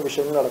 ദിവസത്തിനുള്ളിൽ വരുന്ന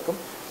വിഷയങ്ങളടക്കം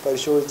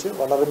പരിശോധിച്ച്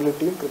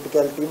വൾനറബിലിറ്റിയും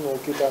ക്രിട്ടിക്കാലിറ്റിയും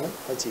നോക്കിയിട്ടാണ്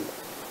അത് ചെയ്യുക.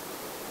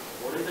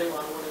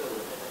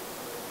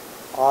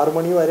 6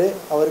 മണി വരെ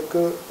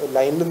അവർക്ക്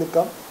ലൈനിൽ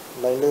നിൽക്കാം.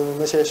 ലൈനിൽ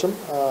നിന്ന ശേഷം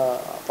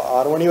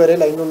 6 മണി വരെ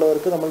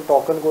ലൈനിലുള്ളവർക്ക് നമ്മൾ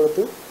ടോക്കൺ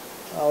കൊടുത്ത്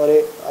അവരെ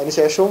അതിന്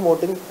ശേഷവും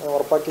വോട്ടിംഗ്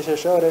ഉറപ്പാക്കിയ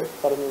ശേഷം അവരെ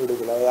പറഞ്ഞു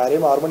വിടുകയില്ല.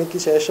 ആരെയും 6 മണിക്ക്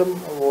ശേഷം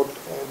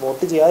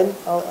വോട്ട് ചെയ്യാൻ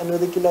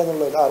അനുവദിക്കില്ല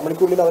എന്നുള്ളതല്ല. 6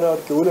 മണിക്കുള്ളിൽ അവർ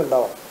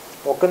ക്യൂവിലുണ്ടാവാം.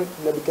 ടോക്കൺ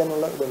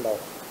ലഭിക്കാനുള്ള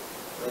ഇതുണ്ടാവും.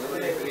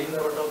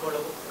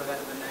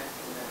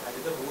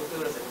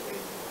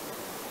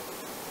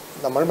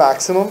 നമ്മൾ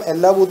മാക്സിമം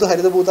എല്ലാ ബൂത്തും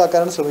ഹരിത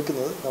ബൂത്താക്കാനാണ്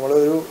ശ്രമിക്കുന്നത്.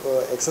 നമ്മളൊരു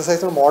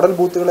എക്സസൈസിന് മോഡൽ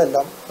ബൂത്തുകളും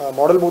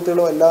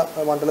എല്ലാ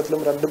മണ്ഡലത്തിലും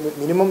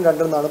മിനിമം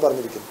 2 എന്നാണ്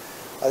പറഞ്ഞിരിക്കുന്നത്.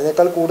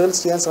 അതിനേക്കാൾ കൂടുതൽ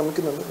ചെയ്യാൻ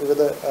ശ്രമിക്കുന്നുണ്ട്.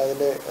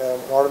 അതിൻ്റെ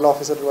നോഡൽ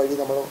ഓഫീസർ വഴി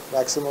നമ്മൾ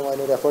മാക്സിമം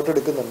അതിനൊരു എഫേർട്ട്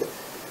എടുക്കുന്നുണ്ട്.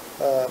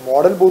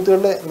 മോഡൽ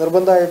ബൂത്തുകളിൽ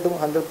നിർബന്ധമായിട്ടും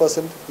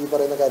 100% ഈ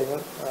പറയുന്ന കാര്യങ്ങൾ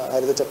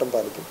ഹരിതചട്ടം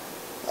പാലിക്കും.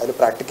 അതിൽ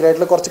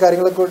പ്രാക്ടിക്കലായിട്ടുള്ള കുറച്ച്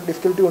കാര്യങ്ങളൊക്കെ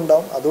ഡിഫിക്കൽറ്റി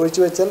ഉണ്ടാവും.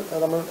 അതൊഴിച്ച് വെച്ചാൽ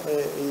നമ്മൾ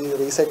ഈ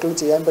റീസൈക്കിൾ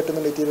ചെയ്യാൻ പറ്റുന്ന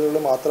മെറ്റീരിയലുകൾ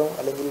മാത്രം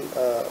അല്ലെങ്കിൽ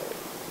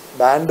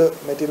ബാൻഡ്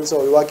മെറ്റീരിയൽസ്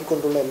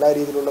ഒഴിവാക്കിക്കൊണ്ടുള്ള എല്ലാ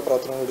രീതിയിലുള്ള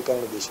പ്രവർത്തനങ്ങൾ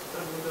എടുക്കാനാണ് ഉദ്ദേശിക്കുന്നത്.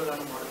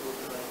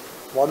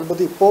 മോഡൽ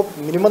ബൂത്ത് ഇപ്പോൾ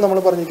മിനിമം നമ്മൾ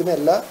പറഞ്ഞിരിക്കുന്ന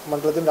എല്ലാ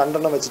മണ്ഡലത്തിലും 2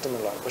 എണ്ണം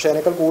വെച്ചിട്ടുള്ളതാണ്. പക്ഷേ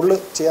അതിനേക്കാൾ കൂടുതൽ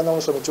ചെയ്യാൻ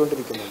നമ്മൾ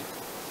ശ്രമിച്ചുകൊണ്ടിരിക്കുന്നുണ്ട്.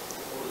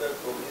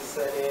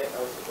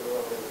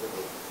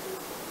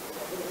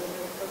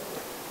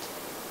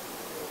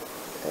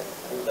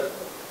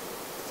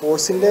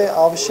 ഫോഴ്സിൻ്റെ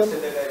ആവശ്യം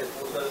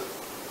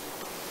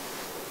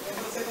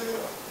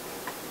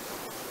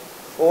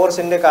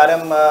ഫോഴ്സിൻ്റെ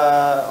കാര്യം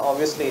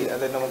ഓബ്വിയസ്ലി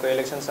അത് നമുക്ക്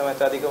ഇലക്ഷൻ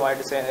സമയത്ത്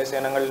അധികമായിട്ട്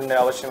സേനകളുടെ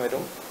ആവശ്യം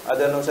വരും.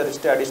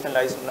 അതനുസരിച്ചിട്ട്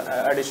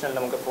അഡീഷണൽ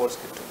നമുക്ക് ഫോഴ്സ്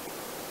കിട്ടും.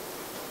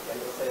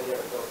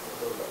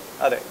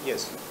 അതെ,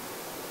 യെസ്.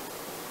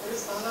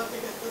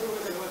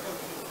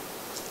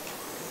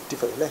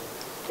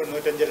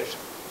 95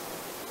 ലക്ഷം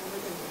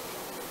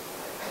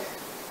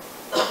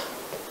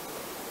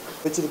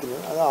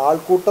വെച്ചിരിക്കുന്നത്. അത്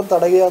ആൾക്കൂട്ടം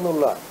തടയുക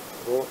എന്നുള്ളതാണ്.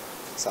 അപ്പോൾ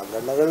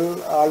സംഘടനകൾ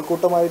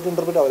ആൾക്കൂട്ടമായിട്ട്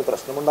ഇൻ്റർപ്രറ്റ് അവർ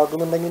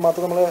പ്രശ്നമുണ്ടാക്കുന്നുണ്ടെങ്കിൽ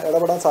മാത്രം നമ്മൾ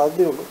ഇടപെടാൻ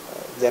സാധ്യതയുള്ളൂ.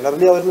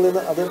 ജനറലി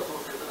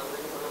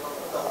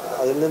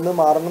അതിൽ നിന്ന്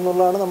മാറണം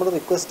എന്നുള്ളതാണ് നമ്മുടെ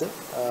റിക്വസ്റ്റ്.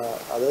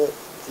 അത്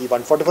ഈ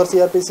 144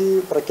 CRPC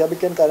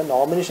പ്രഖ്യാപിക്കാൻ കാരണം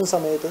നോമിനേഷൻ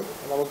സമയത്ത്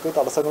നമുക്ക്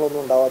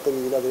തടസ്സങ്ങളൊന്നും ഉണ്ടാവാത്ത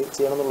രീതിയിൽ അത്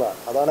ചെയ്യണം എന്നുള്ളതാണ്.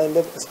 അതാണ്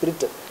അതിൻ്റെ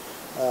സ്പിരിറ്റ്.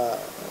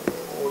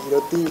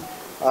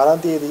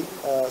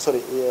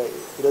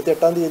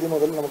 28-ാം തീയതി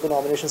മുതൽ നമുക്ക്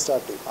നോമിനേഷൻ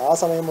സ്റ്റാർട്ട് ചെയ്യും. ആ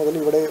സമയം മുതൽ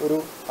ഇവിടെ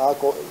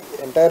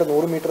എൻറ്റയർ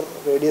 100 മീറ്റർ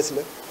റേഡിയസിൽ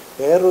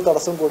വേറൊരു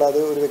തടസ്സം കൂടാതെ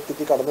ഒരു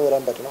വ്യക്തിക്ക് കടന്നു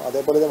വരാൻ പറ്റണം.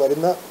 അതേപോലെ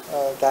വരുന്ന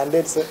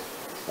കാൻഡിഡേറ്റ്സ്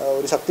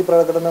ഒരു ശക്തി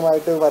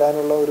പ്രകടനമായിട്ട്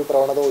വരാനുള്ള ഒരു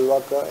പ്രവണത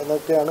ഒഴിവാക്കുക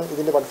എന്നൊക്കെയാണ്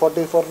ഇതിൻ്റെ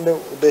 144ൻ്റെ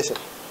ഉദ്ദേശം.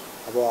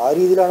 അപ്പോൾ ആ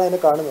രീതിയിലാണ് അതിനെ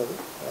കാണുന്നത്.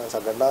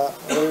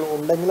 സംഘടനകൾ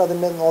ഉണ്ടെങ്കിൽ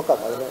അതിനെ നോക്കാം.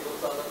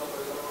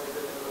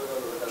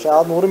 പക്ഷെ ആ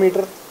 100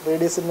 മീറ്റർ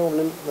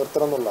റേഡിയസിനുള്ളിൽ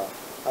നിർത്തണം എന്നുള്ളതാണ്.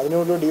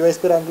 അതിനുള്ള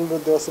DYSP റാങ്കിലുള്ള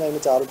ഉദ്യോഗസ്ഥന്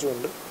അതിന്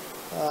ചാർജുണ്ട്.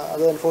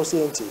 അത് എൻഫോഴ്സ്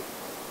ചെയ്യുകയും ചെയ്യും.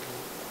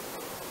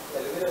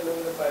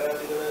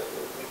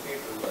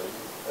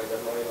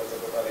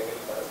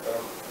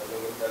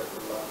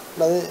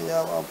 അത്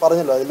ഞാൻ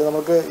പറഞ്ഞല്ലോ, അതിൽ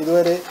നമുക്ക്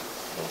ഇതുവരെ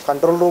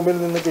കൺട്രോൾ റൂമിൽ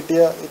നിന്ന്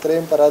കിട്ടിയ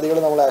ഇത്രയും പരാതികൾ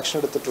നമ്മൾ ആക്ഷൻ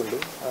എടുത്തിട്ടുണ്ട്.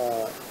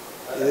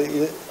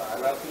 ഇത്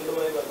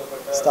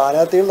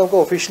സ്ഥാനാർത്ഥികൾ നമുക്ക്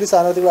ഒഫീഷ്യലി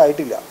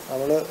സ്ഥാനാർത്ഥികളായിട്ടില്ല.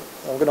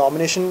 നമുക്ക്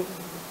നോമിനേഷൻ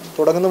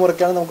തുടങ്ങുന്ന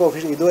മുറയ്ക്കാണ് നമുക്ക്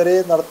ഇതുവരെ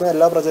നടത്തുന്ന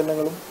എല്ലാ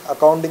പ്രചരണങ്ങളും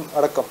അക്കൗണ്ടിങ്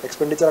അടക്കം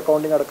എക്സ്പെൻഡിച്ചർ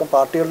അക്കൗണ്ടിങ് അടക്കം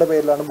പാർട്ടികളുടെ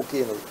പേരിലാണ് ബുക്ക്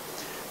ചെയ്യുന്നത്.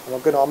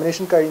 നമുക്ക്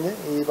നോമിനേഷൻ കഴിഞ്ഞ്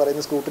ഈ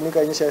പറയുന്ന സ്ക്രൂട്ടിനി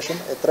കഴിഞ്ഞ ശേഷം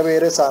എത്ര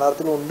പേര്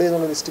സ്ഥാനാർത്ഥികളുണ്ട്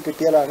എന്നുള്ള ലിസ്റ്റ്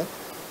കിട്ടിയാലാണ്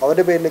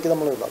അവരുടെ പേരിലേക്ക്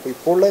നമ്മൾ വരുള്ളൂ. അപ്പോൾ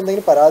ഇപ്പോൾ ഉള്ള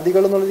എന്തെങ്കിലും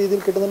പരാതികൾ എന്നുള്ള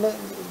രീതിയിൽ കിട്ടുന്ന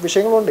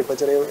വിഷയങ്ങളുണ്ട്. ഇപ്പോൾ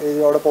ചെറിയ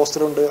അവിടെ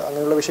പോസ്റ്ററുണ്ട്,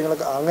 അങ്ങനെയുള്ള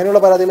വിഷയങ്ങളൊക്കെ അങ്ങനെയുള്ള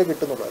പരാതികൾ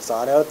കിട്ടുന്നുള്ളൂ.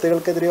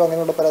 സ്ഥാനാർത്ഥികൾക്കെതിരെയോ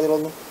അങ്ങനെയുള്ള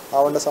പരാതികളൊന്നും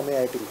ആവേണ്ട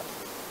സമയമായിട്ടില്ല.